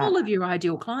exactly right. Full of your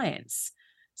ideal clients.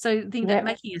 So I think that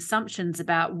making assumptions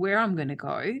about where I'm going to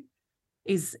go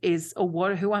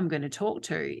or who I'm going to talk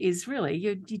to is really,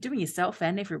 you're doing yourself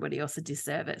and everybody else a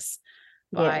disservice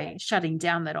by shutting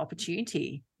down that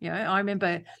opportunity. I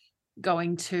remember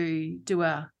going to do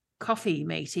a coffee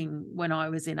meeting when I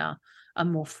was in a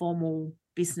more formal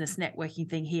business networking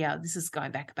thing here. This is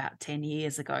going back about 10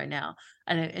 years ago now,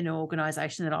 and an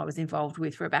organization that I was involved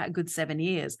with for about a good 7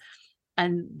 years.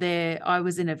 And I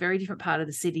was in a very different part of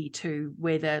the city to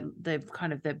where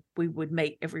we would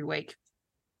meet every week.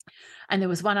 And there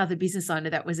was one other business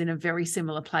owner that was in a very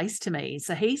similar place to me.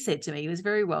 So he said to me, he was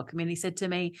very welcoming. He said to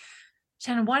me,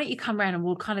 Shannon, why don't you come around and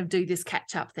we'll kind of do this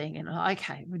catch up thing? And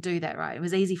okay, we'll do that, right? It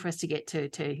was easy for us to get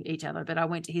to each other, but I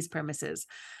went to his premises,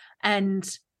 and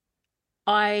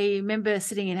I remember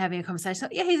sitting and having a conversation.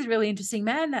 Yeah, he's a really interesting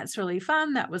man. That's really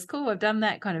fun. That was cool. I've done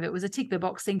that kind of. It was a tick the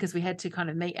box thing because we had to kind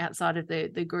of meet outside of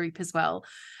the group as well.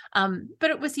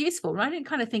 But it was useful, and I didn't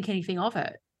kind of think anything of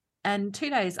it. And 2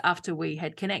 days after we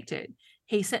had connected,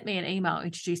 he sent me an email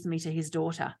introducing me to his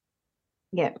daughter.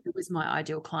 Yeah. It was my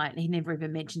ideal client. He never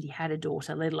even mentioned he had a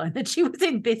daughter, let alone that she was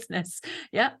in business.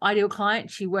 Yeah, ideal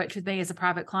client. She worked with me as a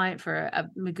private client for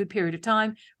a good period of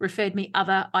time, referred me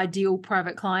other ideal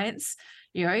private clients,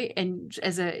 and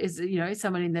as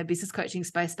someone in the business coaching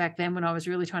space back then, when I was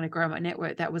really trying to grow my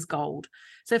network, that was gold.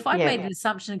 So if I'd made an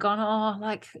assumption and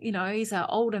gone, he's an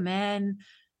older man,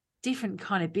 different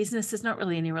kind of business, there's not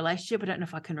really any relationship, I don't know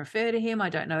if I can refer to him, I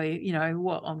don't know,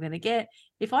 what I'm going to get.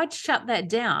 If I'd shut that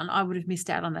down, I would have missed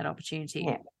out on that opportunity.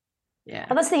 Yeah.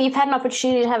 But that's the thing, you've had an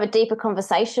opportunity to have a deeper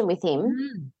conversation with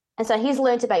him. And so he's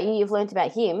learned about you, you've learned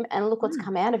about him, and look what's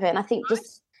come out of it. And I think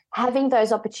just having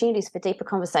those opportunities for deeper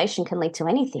conversation can lead to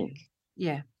anything.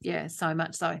 Yeah, so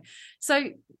much so. So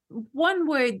one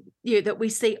word that we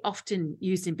see often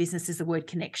used in business is the word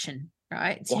connection,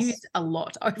 right? It's used a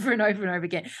lot over and over and over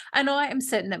again. And I am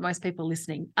certain that most people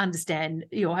listening understand,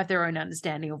 have their own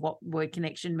understanding of what word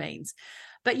connection means.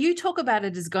 But you talk about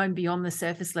it as going beyond the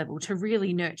surface level to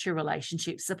really nurture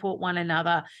relationships, support one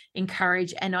another,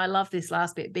 encourage, and I love this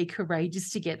last bit, be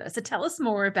courageous together. So tell us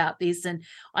more about this. And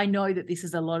I know that this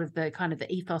is a lot of the kind of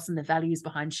the ethos and the values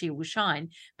behind She Will Shine,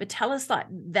 but tell us like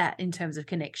that in terms of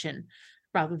connection,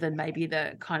 rather than maybe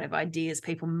the kind of ideas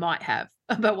people might have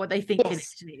about what they think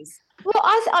connection is. Well,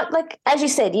 I like, as you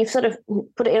said, you've sort of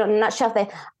put it in a nutshell there.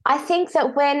 I think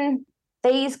that when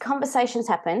these conversations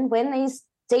happen, when these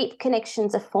deep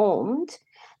connections are formed,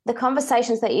 the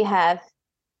conversations that you have,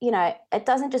 it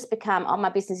doesn't just become, my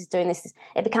business is doing this.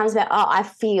 It becomes about, I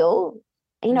feel,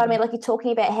 what I mean? Like you're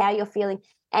talking about how you're feeling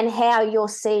and how you're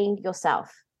seeing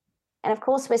yourself. And of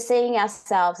course, we're seeing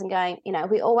ourselves and going,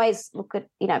 we always look at,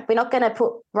 we're not going to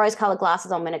put rose-colored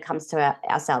glasses on when it comes to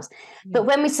ourselves. Yeah. But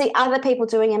when we see other people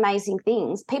doing amazing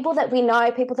things, people that we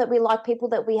know, people that we like, people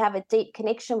that we have a deep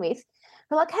connection with,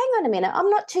 we're like, hang on a minute, I'm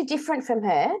not too different from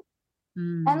her.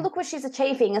 And look what she's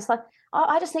achieving. It's like,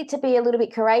 I just need to be a little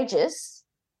bit courageous.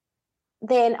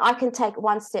 Then I can take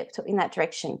one step in that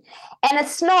direction. And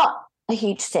it's not a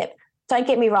huge step. Don't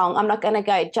get me wrong. I'm not going to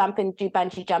go jump and do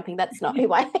bungee jumping. That's not my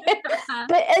way.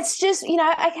 But it's just,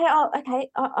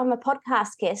 I'm a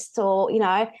podcast guest, or,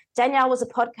 Danielle was a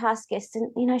podcast guest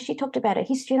and, she talked about her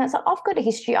history. And it's like, I've got a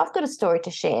history. I've got a story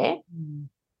to share.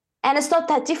 And it's not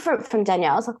that different from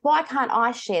Danielle. It's like, why can't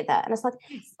I share that? And it's like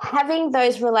having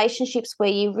those relationships where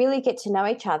you really get to know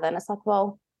each other. And it's like,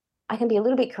 well, I can be a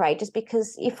little bit courageous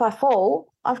because if I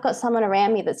fall, I've got someone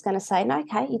around me that's going to say, no,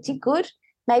 okay, you did good.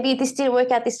 Maybe this didn't work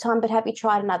out this time, but have you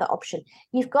tried another option?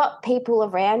 You've got people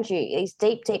around you, these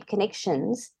deep, deep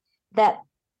connections that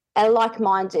are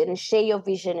like-minded and share your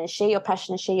vision and share your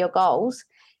passion and share your goals,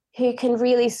 who can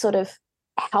really sort of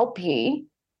help you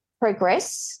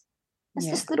progress. It's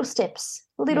just little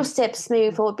steps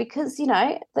moving forward because,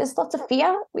 there's lots of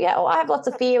fear. I have lots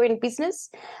of fear in business.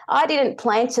 I didn't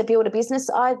plan to build a business.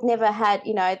 I've never had,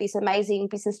 this amazing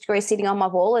business degree sitting on my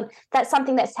wall. And that's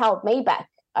something that's held me back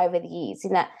over the years,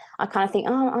 in that I kind of think,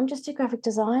 I'm just a graphic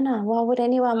designer. Why would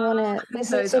anyone want to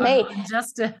listen to me?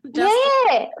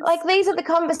 Like these are the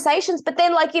conversations. But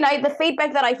then, the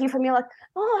feedback that I hear from you, like,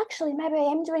 actually, maybe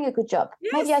I am doing a good job.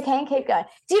 Yes. Maybe I can keep going.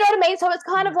 Do you know what I mean? So it's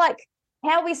kind of like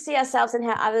how we see ourselves and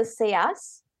how others see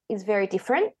us is very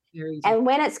different. And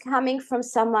when it's coming from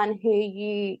someone who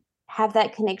you have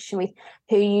that connection with,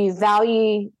 who you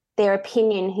value their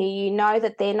opinion, who you know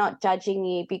that they're not judging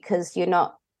you because you're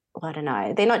not,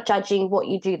 they're not judging what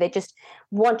you do. They just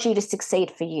want you to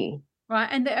succeed for you. Right.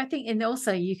 And I think, and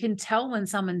also you can tell when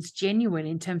someone's genuine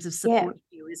in terms of supporting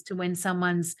you as to when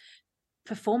someone's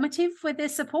performative with their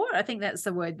support. I think that's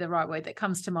the right word that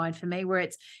comes to mind for me, where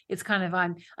it's kind of,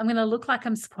 I'm going to look like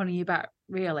I'm supporting you, but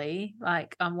really,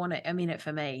 like, I'm in it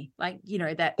for me. Like,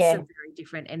 that's a very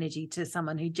different energy to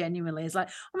someone who genuinely is like,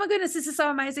 oh my goodness, this is so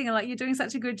amazing. And like, you're doing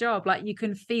such a good job. Like, you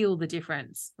can feel the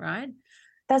difference, right?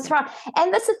 That's right.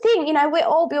 And that's the thing, we're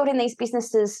all building these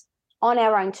businesses on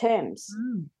our own terms.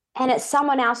 And it's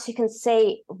someone else who can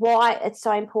see why it's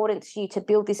so important to you to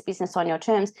build this business on your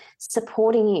terms,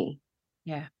 supporting you.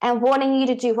 Yeah. And wanting you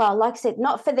to do well. Like I said,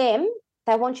 not for them.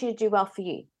 They want you to do well for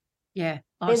you. Yeah.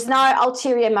 There's no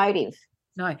ulterior motive.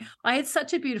 No. I had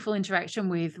such a beautiful interaction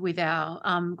with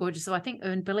our gorgeous, so I think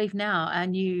and believe now, our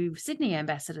new Sydney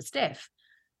ambassador, Steph.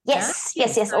 Yes.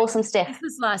 So awesome, Steph. This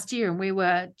was last year and we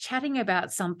were chatting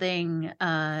about something,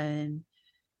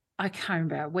 I can't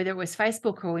remember whether it was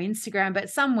Facebook or Instagram, but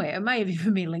somewhere, it may have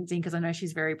even been LinkedIn, because I know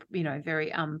she's very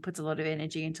puts a lot of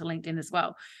energy into LinkedIn as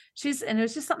well. And it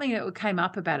was just something that came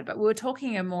up about it, but we were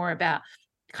talking more about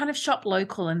kind of shop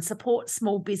local and support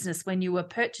small business when you were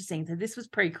purchasing. So this was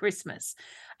pre-Christmas.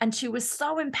 And she was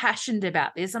so impassioned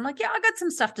about this. I'm like, yeah, I got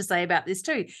some stuff to say about this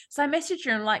too. So I messaged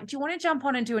her and like, do you want to jump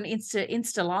on and do an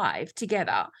Insta live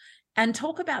together? and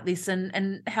talk about this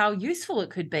and how useful it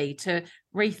could be to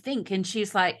rethink. And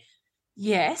she's like,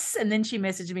 yes. And then she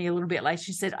messaged me a little bit later.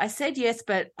 She said, I said yes,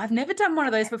 but I've never done one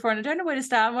of those before and I don't know where to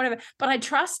start and whatever, but I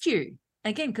trust you.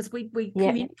 Again, because we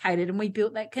communicated and we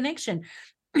built that connection.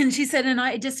 And she said, and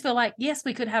I just feel like, yes,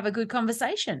 we could have a good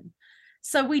conversation.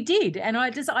 So we did. And I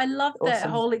love that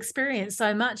whole experience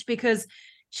so much, because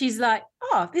she's like,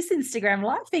 oh, this Instagram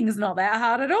live thing's not that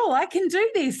hard at all. I can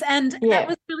do this. And that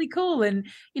was really cool. And,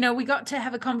 you know, we got to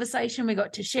have a conversation. We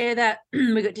got to share that.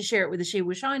 We got to share it with the She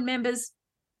Will Shine members.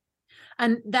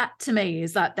 And that to me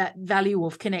is like that value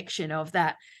of connection, of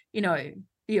that,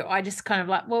 I just kind of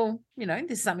like, well,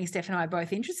 this is something Steph and I are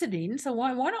both interested in. So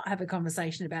why not have a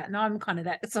conversation about it? And I'm kind of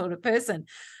that sort of person.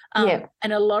 And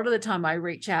a lot of the time I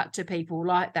reach out to people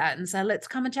like that and say, let's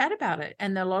come and chat about it.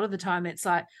 And a lot of the time it's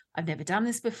like, I've never done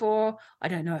this before. I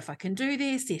don't know if I can do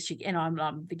this. Yes, you can. And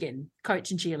I'm again,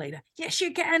 coach and cheerleader. Yes,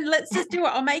 you can. Let's just do it.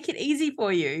 I'll make it easy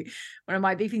for you. One of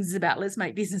my big things is about let's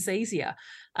make business easier.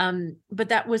 But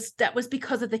that was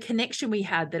because of the connection we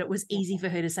had, that it was easy for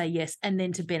her to say yes, and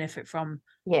then to benefit from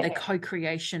the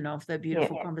co-creation of the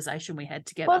beautiful conversation we had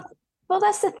together. Well,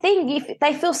 that's the thing.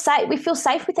 They feel safe. We feel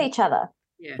safe with each other.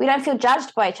 Yeah. We don't feel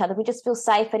judged by each other. We just feel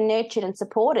safe and nurtured and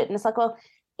supported. And it's like, well,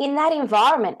 in that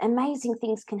environment, amazing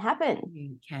things can happen.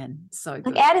 You can. So like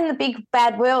good. Out in the big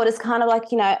bad world, it's kind of like,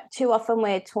 too often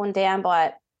we're torn down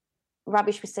by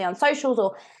rubbish we see on socials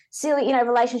or silly,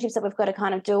 relationships that we've got to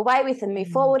kind of do away with and move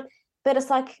forward. But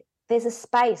it's like there's a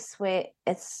space where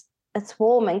it's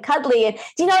warm and cuddly. And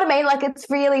do you know what I mean? Like it's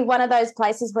really one of those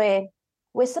places where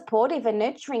we're supportive and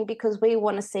nurturing because we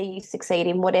want to see you succeed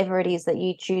in whatever it is that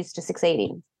you choose to succeed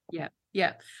in. Yeah.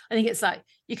 Yeah. I think it's like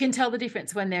you can tell the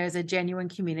difference when there is a genuine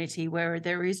community where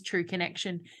there is true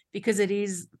connection, because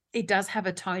it does have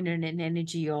a tone and an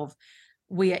energy of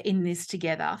we are in this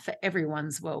together for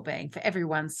everyone's well-being, for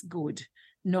everyone's good,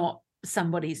 not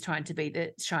somebody's trying to be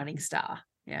the shining star.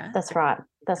 Yeah. That's right.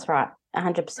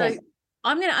 100%. So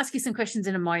I'm going to ask you some questions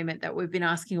in a moment that we've been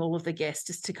asking all of the guests,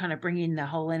 just to kind of bring in the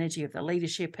whole energy of the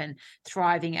leadership and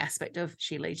thriving aspect of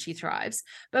She Leads, She Thrives.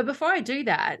 But before I do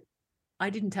that, I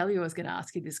didn't tell you I was going to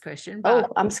ask you this question.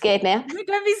 But I'm scared now.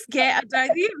 Don't be scared.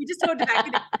 We just talked about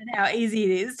it and how easy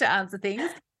it is to answer things.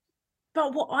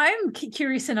 But what I'm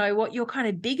curious to know what your kind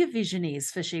of bigger vision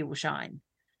is for She Will Shine.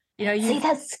 See,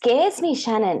 that scares me,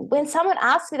 Shannon. When someone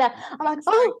asks me that, I'm like,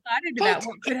 excited about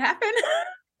what could happen.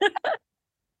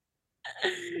 It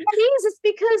is. It's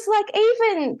because, like,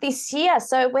 even this year,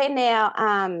 so we're now,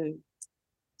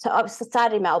 so I've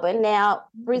started in Melbourne, now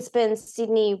Brisbane,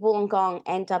 Sydney, Wollongong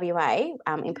and WA,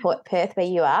 in Perth where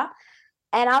you are.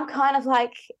 And I'm kind of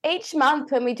like, each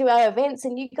month when we do our events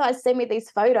and you guys send me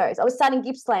these photos, I was starting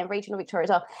Gippsland, regional Victoria as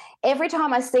well. Every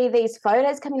time I see these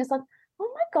photos coming, it's like,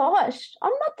 oh my gosh,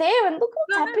 I'm not there, and look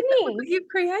what's happening. What you've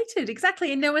created,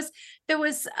 exactly. And there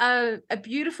was a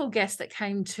beautiful guest that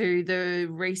came to the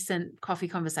recent coffee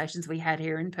conversations we had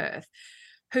here in Perth,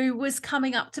 who was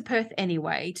coming up to Perth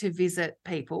anyway to visit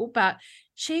people, but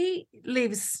she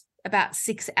lives about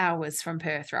 6 hours from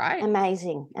Perth, right?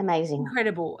 Amazing.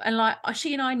 Incredible. And like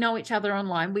she and I know each other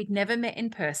online. We'd never met in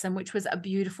person, which was a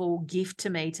beautiful gift to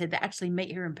me to actually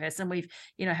meet her in person. We've,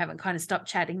 haven't kind of stopped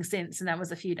chatting since, and that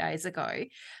was a few days ago.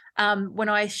 When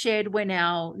I shared when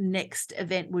our next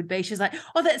event would be, she's like,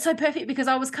 oh, that's so perfect because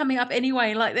I was coming up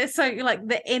anyway. Like there's so like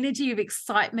the energy of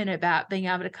excitement about being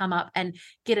able to come up and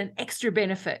get an extra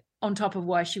benefit on top of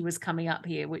why she was coming up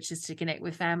here, which is to connect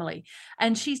with family.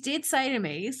 And she did say to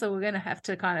me, so we're going to have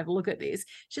to kind of look at this.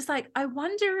 She's like, I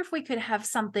wonder if we could have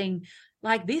something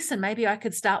like this, and maybe I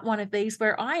could start one of these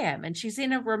where I am. And she's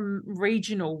in a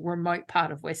regional, remote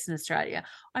part of Western Australia.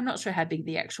 I'm not sure how big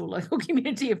the actual local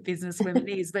community of business women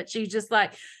is, but she's just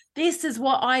like, this is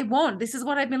what I want. This is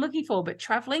what I've been looking for. But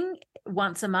traveling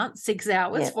once a month, 6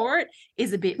 hours for it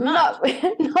is a bit much.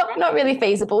 Not really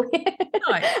feasible.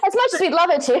 No. As much as we'd love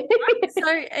it to. Right. So,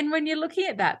 and when you're looking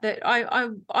at that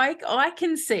I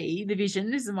can see the vision.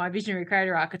 This is my visionary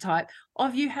creator archetype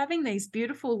of you having these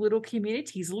beautiful little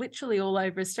communities literally all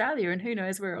over Australia, and who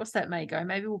knows where else that may go.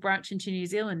 Maybe we'll branch into New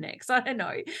Zealand next. I don't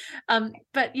know.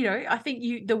 But I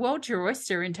think the world's your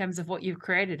oyster in terms of what you've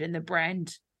created, and the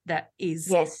brand that is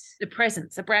the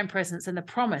presence, the brand presence, and the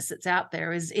promise that's out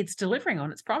there it's delivering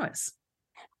on its promise.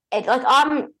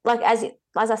 I'm like, as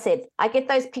I said, I get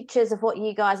those pictures of what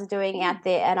you guys are doing out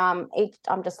there, and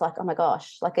I'm just like, oh my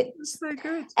gosh, like it's so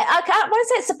good. I can't want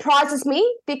to say it surprises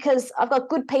me because I've got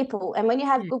good people, and when you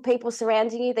have good people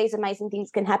surrounding you, these amazing things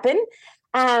can happen.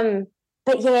 But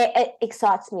it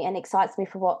excites me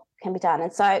for what can be done,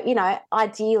 and so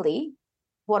ideally,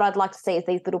 what I'd like to see is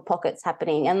these little pockets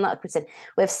happening. And like we said,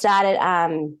 we've started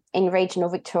in regional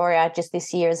Victoria just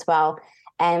this year as well.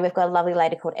 And we've got a lovely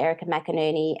lady called Erica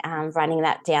McInerney running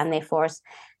that down there for us.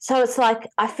 So it's like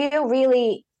I feel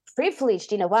really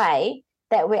privileged in a way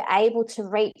that we're able to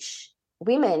reach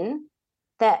women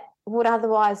that would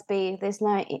otherwise be there's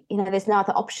no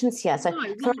other options here. So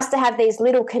for us to have these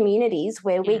little communities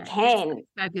where we can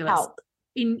help.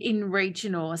 In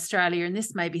regional Australia, and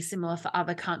this may be similar for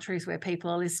other countries where people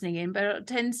are listening in, but it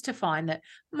tends to find that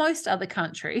most other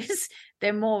countries,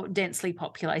 they're more densely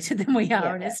populated than we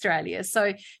are in Australia.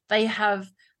 So they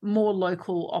have more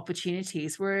local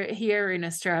opportunities. Where here in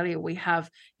Australia, we have,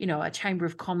 a Chamber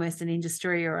of Commerce and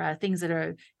Industry or things that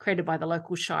are created by the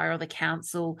local shire or the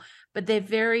council, but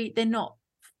they're not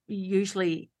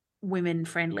usually women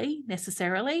friendly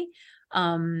necessarily.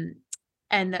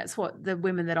 And that's what the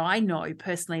women that I know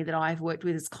personally that I've worked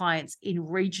with as clients in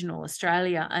regional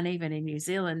Australia and even in New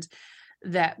Zealand,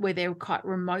 that where they're quite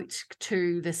remote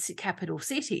to the capital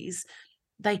cities,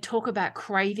 they talk about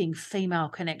craving female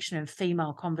connection and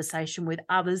female conversation with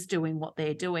others doing what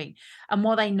they're doing. And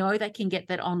while they know they can get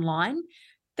that online,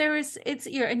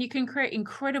 and you can create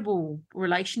incredible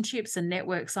relationships and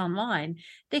networks online,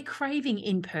 they're craving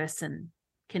in-person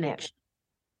connection.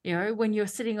 When you're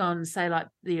sitting on, say, like,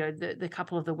 the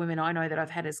couple of the women I know that I've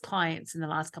had as clients in the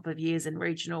last couple of years in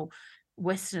regional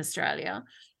Western Australia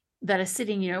that are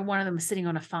sitting, one of them is sitting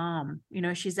on a farm,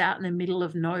 she's out in the middle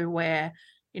of nowhere,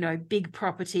 big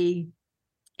property.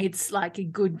 It's like a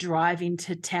good drive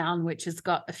into town, which has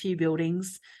got a few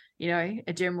buildings, a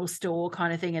general store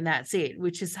kind of thing, and that's it,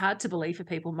 which is hard to believe for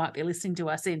people who might be listening to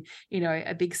us in,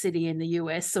 a big city in the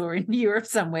US or in Europe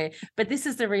somewhere. But this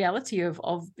is the reality of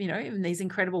even these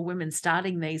incredible women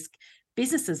starting these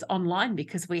businesses online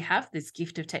because we have this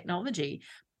gift of technology,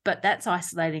 but that's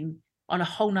isolating on a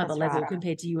whole nother level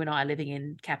compared to you and I living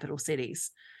in capital cities.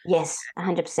 Yes,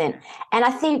 100%. And I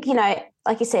think,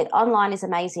 like you said, online is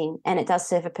amazing and it does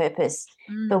serve a purpose.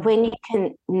 But when you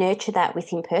can nurture that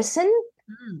with in person,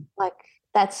 like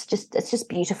it's just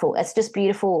beautiful. It's just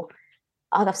beautiful.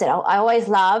 Like I've said, I always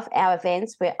love our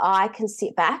events where I can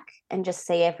sit back and just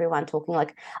see everyone talking.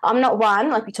 Like I'm not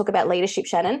one, like we talk about leadership,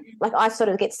 Shannon, like I sort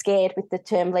of get scared with the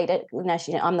term leader.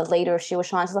 I'm the leader of She Will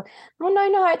Shine. So like, oh,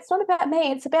 no, it's not about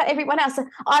me. It's about everyone else. So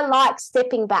I like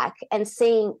stepping back and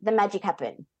seeing the magic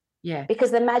happen. Yeah. Because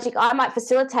the magic, I might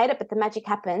facilitate it, but the magic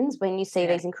happens when you see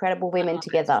these incredible women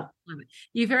together.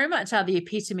 You very much are the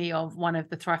epitome of one of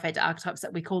the Thrive Factor archetypes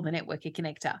that we call the networker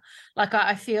connector. Like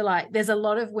I feel like there's a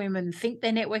lot of women think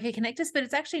they're networker connectors, but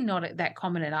it's actually not that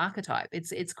common an archetype.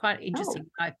 It's quite interesting.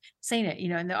 I've seen it,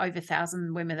 in the over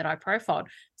 1,000 women that I profiled.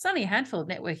 It's only a handful of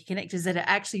networker connectors that are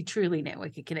actually truly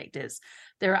networker connectors.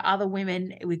 There are other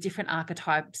women with different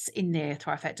archetypes in their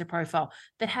Thrive Factor profile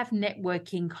that have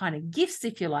networking kind of gifts,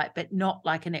 if you like, but not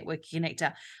like a networking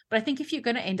connector. But I think if you're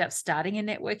going to end up starting a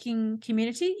networking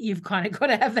community, you've kind of got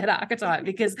to have that archetype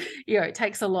because, it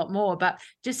takes a lot more. But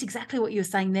just exactly what you were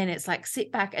saying then, it's like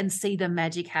sit back and see the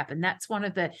magic happen. That's one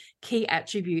of the key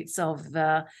attributes of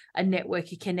a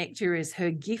networking connector is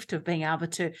her gift of being able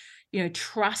to,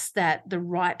 trust that the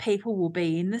right people will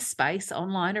be in the space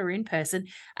online or in person,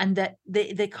 and that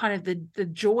the kind of the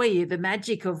joy, the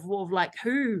magic of like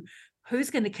who's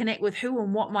going to connect with who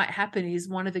and what might happen is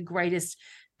one of the greatest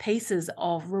pieces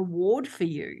of reward for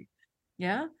you.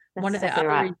 Yeah. That's one of the exactly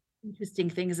other right. interesting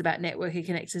things about networking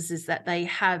connectors is that they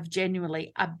have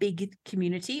genuinely a big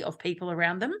community of people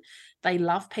around them. They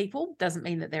love people. Doesn't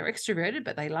mean that they're extroverted,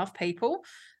 but they love people.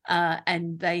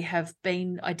 And they have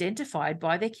been identified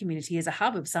by their community as a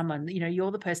hub of someone,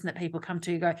 you're the person that people come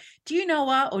to go, do you know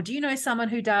her? Or do you know someone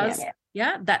who does?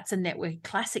 Yeah. That's a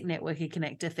classic networking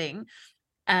connector thing.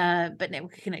 But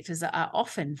network connectors are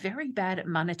often very bad at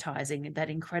monetizing that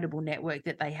incredible network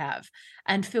that they have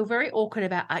and feel very awkward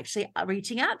about actually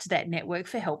reaching out to that network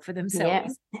for help for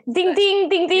themselves. Yeah. Ding, ding,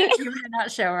 ding, ding. You're in a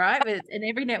nutshell, right? But in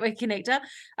every network connector,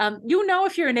 you'll know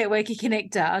if you're a networking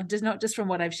connector, just not just from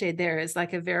what I've shared there. It's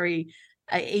like a very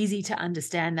easy to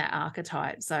understand that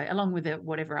archetype. So along with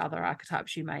whatever other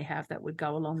archetypes you may have that would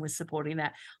go along with supporting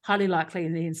that, highly likely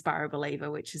in the inspire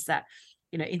believer, which is that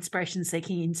inspiration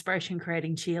seeking, inspiration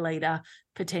creating cheerleader,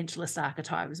 potentialist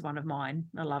archetype is one of mine.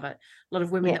 I love it. A lot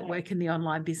of women that work in the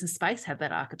online business space have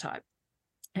that archetype.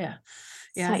 Yeah.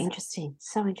 So interesting.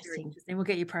 So interesting. We'll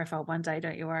get your profile one day,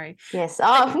 don't you worry. Yes.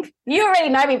 Oh, you already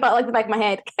know me, but I like the back of my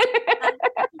head.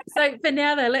 So for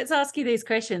now though, let's ask you these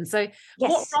questions. So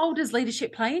what role does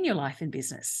leadership play in your life and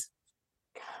business?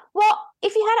 Well,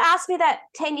 if you had asked me that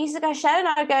 10 years ago,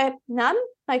 Shannon, I'd go none,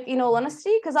 like in all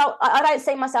honesty, because I don't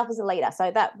see myself as a leader. So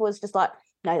that was just like,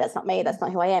 no, that's not me. That's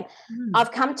not who I am. Mm.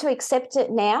 I've come to accept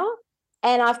it now,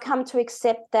 and I've come to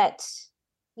accept that,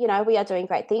 you know, we are doing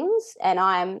great things, and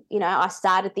I'm, you know, I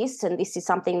started this, and this is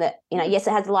something that, you know, yes,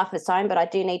 it has a life of its own, but I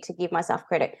do need to give myself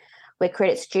credit where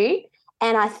credit's due.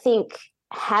 And I think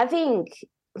having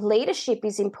leadership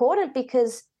is important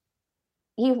because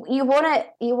you want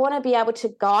to be able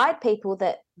to guide people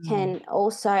that can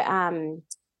also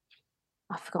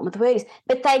I've forgotten what the word is,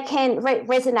 but they can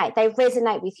resonate. They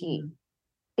resonate with you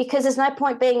because there's no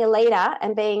point being a leader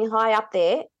and being high up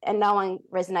there and no one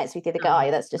resonates with you. They go, oh,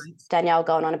 that's just Danielle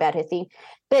going on about her thing.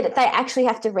 But they actually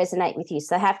have to resonate with you.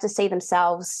 So they have to see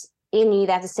themselves in you.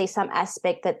 They have to see some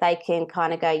aspect that they can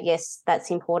kind of go, yes,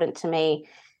 that's important to me.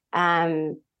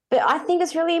 But I think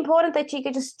it's really important that you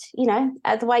could just, you know,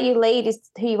 the way you lead is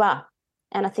who you are.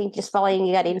 And I think just following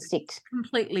that instinct.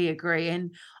 Completely agree.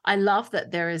 And I love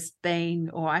that there has been,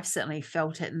 or I've certainly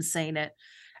felt it and seen it,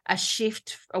 a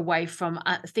shift away from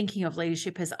thinking of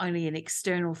leadership as only an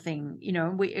external thing. You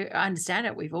know, I understand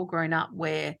it. We've all grown up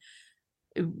where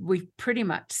we've pretty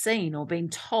much seen or been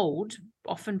told,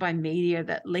 often by media,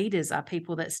 that leaders are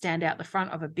people that stand out the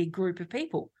front of a big group of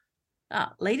people.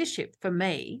 Leadership for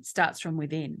me starts from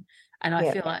within. And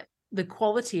I feel like the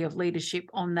quality of leadership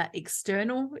on that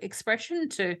external expression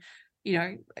to, you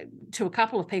know, to a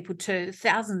couple of people, to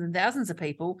thousands and thousands of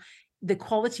people, the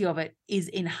quality of it is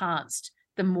enhanced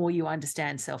the more you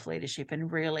understand self-leadership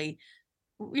and really,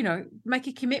 you know, make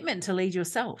a commitment to lead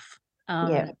yourself.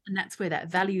 And that's where that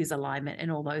values alignment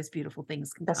and all those beautiful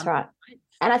things can come. That's right.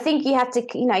 And I think you have to,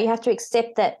 you know, you have to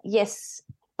accept that, yes,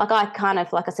 like I kind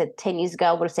of, like I said, 10 years ago,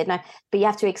 I would have said no, but you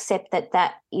have to accept that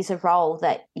that is a role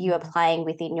that you are playing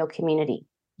within your community.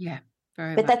 Yeah,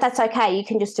 very but much. that's okay. You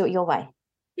can just do it your way.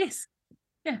 Yes.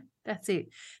 Yeah, that's it.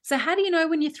 So how do you know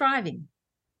when you're thriving?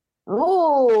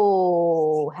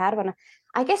 Oh, how do I know?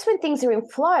 I guess when things are in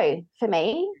flow for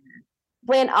me,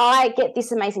 when I get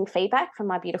this amazing feedback from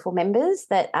my beautiful members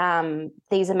that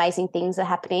these amazing things are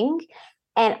happening,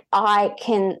 and I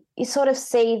can, you sort of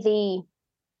see the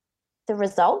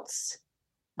results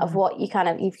of what you kind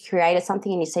of, you've created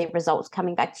something and you see results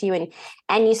coming back to you,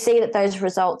 and you see that those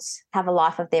results have a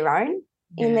life of their own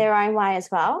in their own way as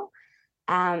well.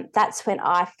 That's when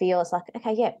I feel it's like,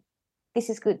 okay, this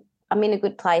is good. I'm in a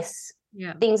good place.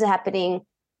 Yeah. Things are happening.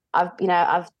 I've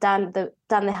done the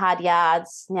hard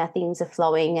yards. Now things are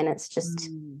flowing, and it's just,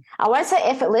 I won't say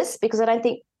effortless because I don't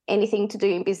think anything to do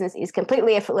in business is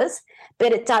completely effortless,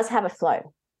 but it does have a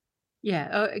flow. Yeah,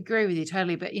 I agree with you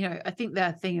totally. But, you know, I think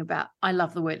the thing about, I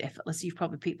love the word effortless. You've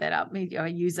probably picked that up. Maybe I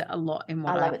use it a lot in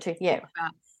what I love it too. Yeah.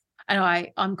 About.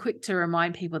 And I'm quick to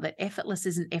remind people that effortless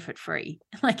isn't effort free.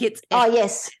 Like it's. Oh,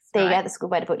 yes. There you go. That's a good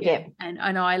way to put it. Yeah. And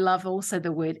I know I love also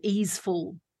the word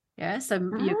easeful. Yeah. So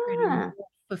you're creating,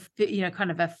 you know, kind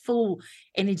of a full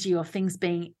energy of things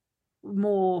being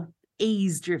more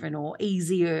ease driven or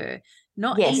easier,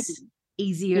 not easy,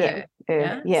 easier.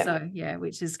 Yeah. So,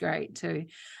 which is great too.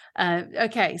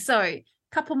 Okay, so a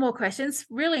couple more questions.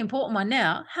 Really important one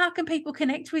now. How can people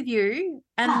connect with you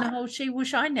and the whole She Will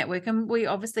Shine network? And we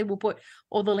obviously will put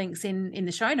all the links in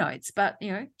the show notes, but,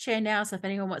 you know, share now. So if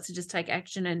anyone wants to just take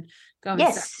action and go and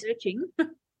start searching.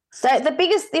 So the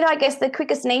biggest, you know, I guess the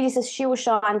quickest and easiest is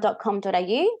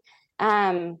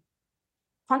shewillshine.com.au.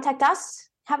 Contact us,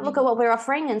 have a look at what we're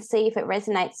offering and see if it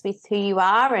resonates with who you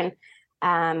are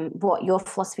and what your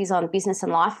philosophies on business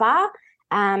and life are.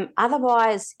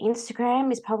 Otherwise,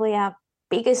 Instagram is probably our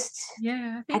biggest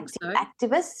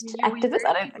activist.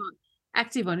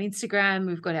 Active on Instagram.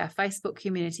 We've got our Facebook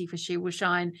community for She Will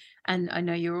Shine, and I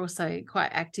know you're also quite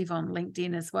active on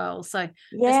LinkedIn as well. So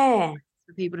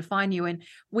for people to find you, and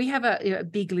we have a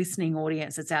big listening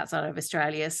audience that's outside of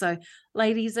Australia. So,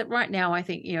 ladies, right now, I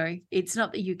think, you know, it's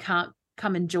not that you can't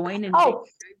come and join and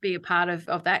be a part of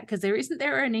that, because isn't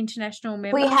there an international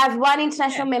member? We have one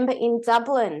international member in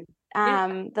Dublin.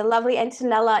 The lovely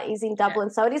Antonella is in Dublin,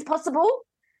 so it is possible.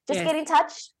 Just get in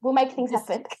touch. We'll make things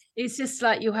happen. It's just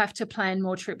like you'll have to plan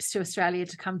more trips to Australia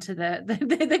to come to the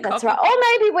That's right.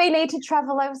 Or maybe we need to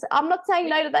travel over. I'm not saying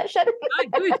no to that, Shannon.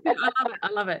 Good. I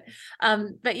love it.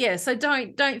 But yeah, so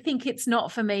don't think it's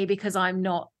not for me because I'm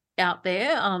not out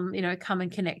there. You know, come and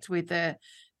connect with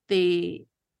the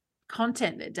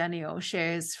content that Danielle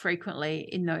shares frequently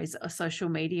in those social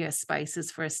media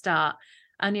spaces for a start.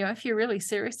 And, you know, if you're really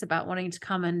serious about wanting to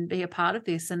come and be a part of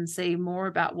this and see more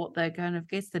about what the kind of,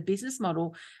 the business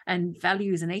model and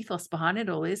values and ethos behind it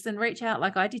all is, then reach out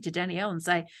like I did to Danielle and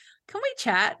say, can we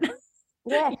chat?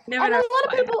 Yeah. And a lot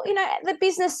of people, you know, the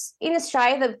business in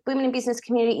Australia, the women in business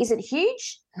community isn't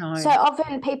huge. No. So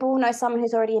often people know someone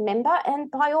who's already a member,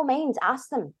 and by all means, ask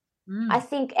them. I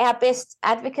think our best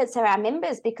advocates are our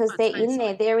members, because they're in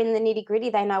there, they're in the nitty gritty,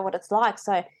 they know what it's like.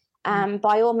 So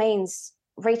by all means,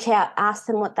 reach out, ask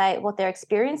them what their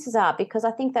experiences are, because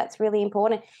I think that's really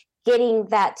important. Getting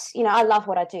that, I love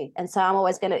what I do, and so I'm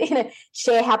always going to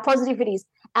share how positive it is.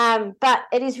 But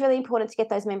it is really important to get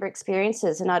those member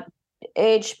experiences, and I'd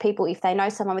urge people, if they know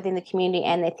someone within the community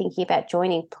and they're thinking about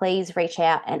joining, please reach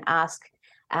out and ask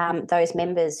those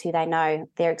members who they know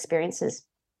their experiences.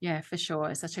 Yeah, for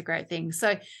sure. Such a great thing.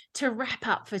 So to wrap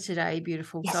up for today,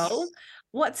 beautiful soul,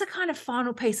 what's a kind of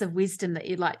final piece of wisdom that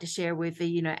you'd like to share with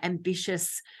the,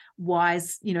 ambitious,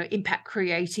 wise, impact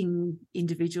creating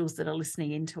individuals that are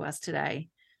listening into us today?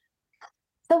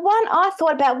 The one I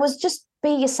thought about was just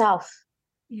be yourself.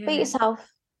 Yeah. Be yourself.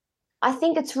 I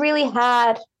think it's really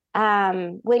hard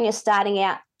when you're starting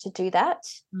out to do that.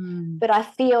 But I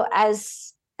feel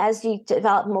as you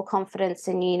develop more confidence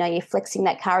and, you're flexing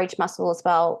that courage muscle as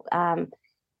well,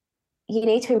 you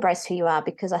need to embrace who you are,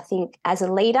 because I think as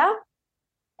a leader,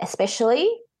 especially,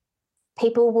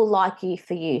 people will like you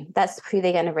for you. That's who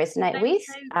they're going to resonate with.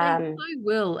 They so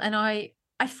will. And I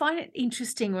find it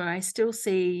interesting when I still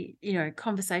see,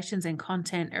 conversations and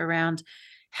content around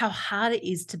how hard it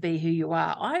is to be who you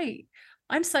are.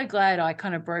 I'm so glad I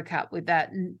kind of broke up with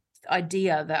that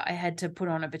idea that I had to put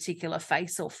on a particular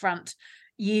face or front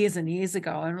years and years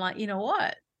ago. I'm like, you know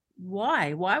what?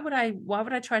 Why would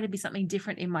I try to be something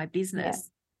different in my business?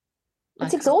 Yeah.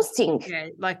 It's exhausting.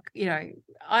 Yeah.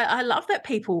 I love that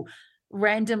people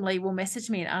randomly will message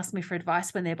me and ask me for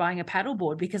advice when they're buying a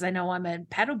paddleboard, because I know I'm a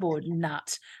paddleboard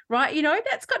nut, right?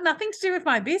 That's got nothing to do with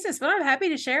my business, but I'm happy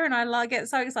to share. And I get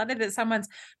so excited that someone's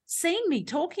seen me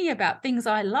talking about things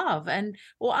I love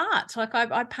or art. Like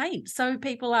I paint. So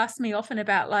people ask me often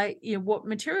about what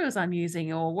materials I'm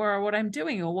using or what I'm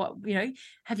doing, or what, you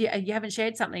haven't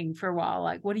shared something for a while.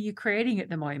 Like, what are you creating at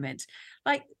the moment?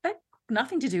 Like, that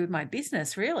nothing to do with my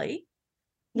business, really.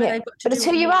 Yeah, but it's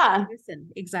who you are.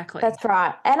 Exactly. That's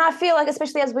right. And I feel like,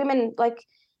 especially as women,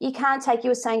 you can't take, you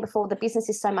were saying before, the business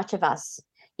is so much of us.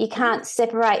 You can't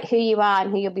separate who you are and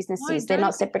who your business is. They're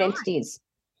not separate entities.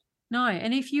 No.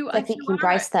 And if you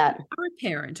embrace that, or a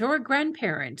parent or a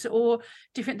grandparent or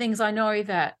different things, I know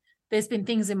that there's been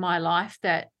things in my life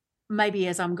that maybe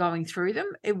as I'm going through them,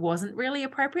 it wasn't really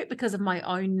appropriate because of my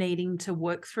own needing to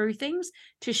work through things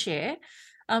to share.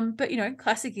 But,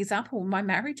 classic example, my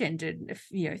marriage ended,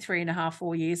 3.5,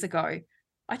 4 years ago.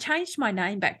 I changed my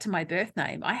name back to my birth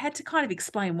name. I had to kind of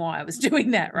explain why I was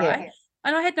doing that, right? Yeah.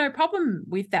 And I had no problem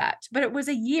with that. But it was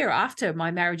a year after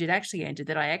my marriage had actually ended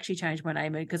that I actually changed my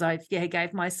name, because I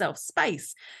gave myself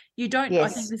space. I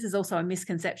think this is also a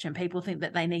misconception. People think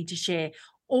that they need to share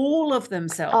all of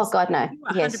themselves. Oh, God, no.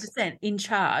 You are 100% in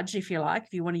charge, if you like,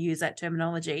 if you want to use that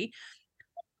terminology,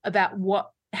 about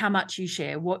how much you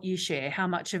share, what you share, how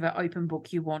much of an open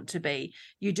book you want to be.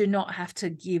 You do not have to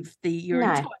give your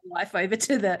entire life over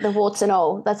to the warts and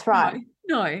all. That's right.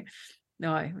 No,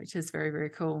 which is very, very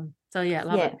cool. So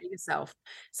love it. Be yourself.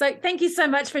 So thank you so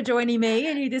much for joining me.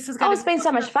 I knew this was going to be been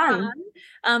so much fun.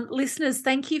 Listeners,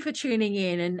 thank you for tuning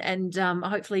in, and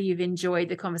hopefully you've enjoyed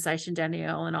the conversation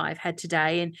Danielle and I have had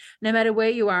today. And no matter where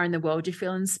you are in the world, you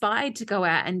feel inspired to go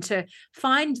out and to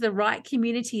find the right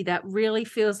community that really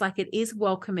feels like it is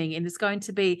welcoming and is going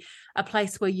to be a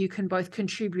place where you can both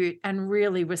contribute and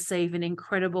really receive an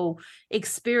incredible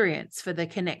experience for the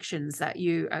connections that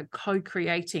you are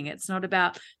co-creating. It's not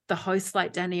about the host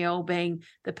like Danielle being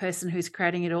the person who's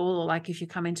creating it all, or like if you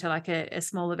come into like a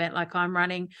small event like I'm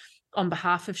running on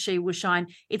behalf of She Will Shine,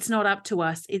 it's not up to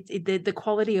us. The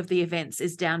quality of the events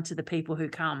is down to the people who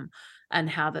come and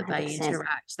how that 100%. They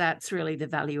interact. That's really the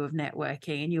value of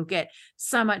networking, and you'll get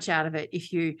so much out of it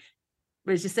if you,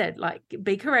 as you said,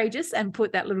 be courageous and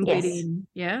put that little bit in.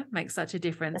 Makes such a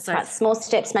difference. That's right. Small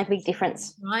steps make a big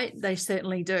difference. Right. They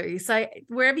certainly do. So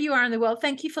wherever you are in the world,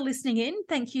 thank you for listening in.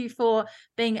 Thank you for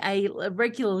being a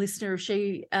regular listener of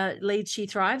She Leads, She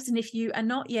Thrives. And if you are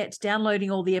not yet downloading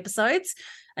all the episodes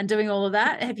and doing all of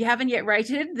that, if you haven't yet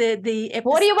rated the episode,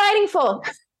 what are you waiting for?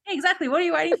 Exactly. What are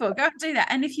you waiting for? Go and do that.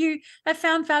 And if you have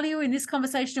found value in this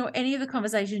conversation or any of the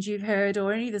conversations you've heard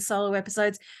or any of the solo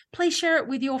episodes, please share it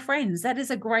with your friends. That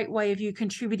is a great way of you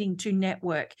contributing to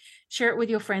network. Share it with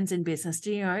your friends in business.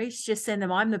 Just send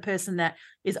them. I'm the person that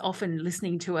is often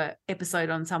listening to an episode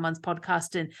on someone's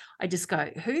podcast and I just go,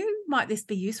 who might this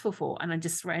be useful for? And I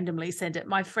just randomly send it.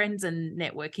 My friends and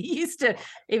network used to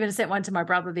even sent one to my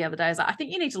brother the other day. I was like, I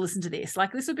think you need to listen to this.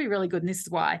 This would be really good. And this is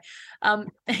why.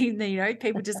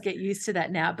 People just get used to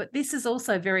that now. But this is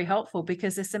also very helpful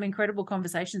because there's some incredible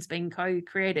conversations being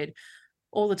co-created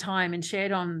all the time and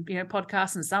shared on,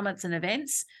 podcasts and summits and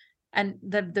events. And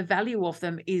the value of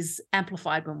them is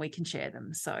amplified when we can share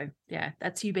them. So yeah,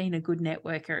 that's you being a good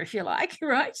networker, if you like,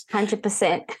 right?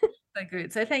 100%. So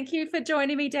good. So thank you for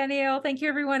joining me, Danielle. Thank you,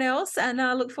 everyone else. And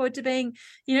I look forward to being,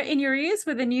 in your ears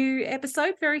with a new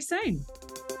episode very soon.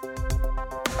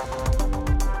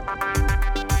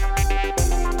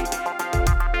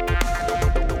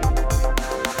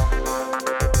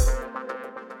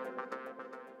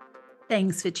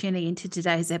 Thanks for tuning into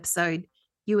today's episode.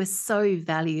 You are so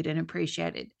valued and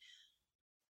appreciated.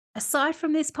 Aside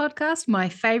from this podcast, my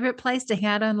favorite place to hang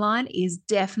out online is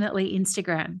definitely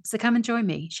Instagram. So come and join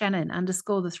me,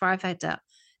 Shannon_the Thrive Factor.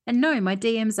 And no, my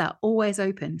DMs are always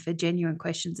open for genuine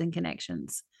questions and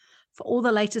connections. For all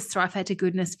the latest Thrive Factor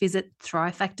goodness, visit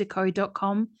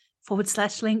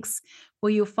thrivefactorco.com/links,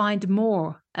 where you'll find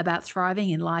more about thriving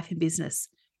in life and business.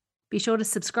 Be sure to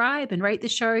subscribe and rate the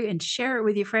show and share it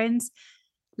with your friends.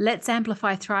 Let's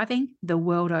amplify thriving the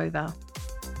world over.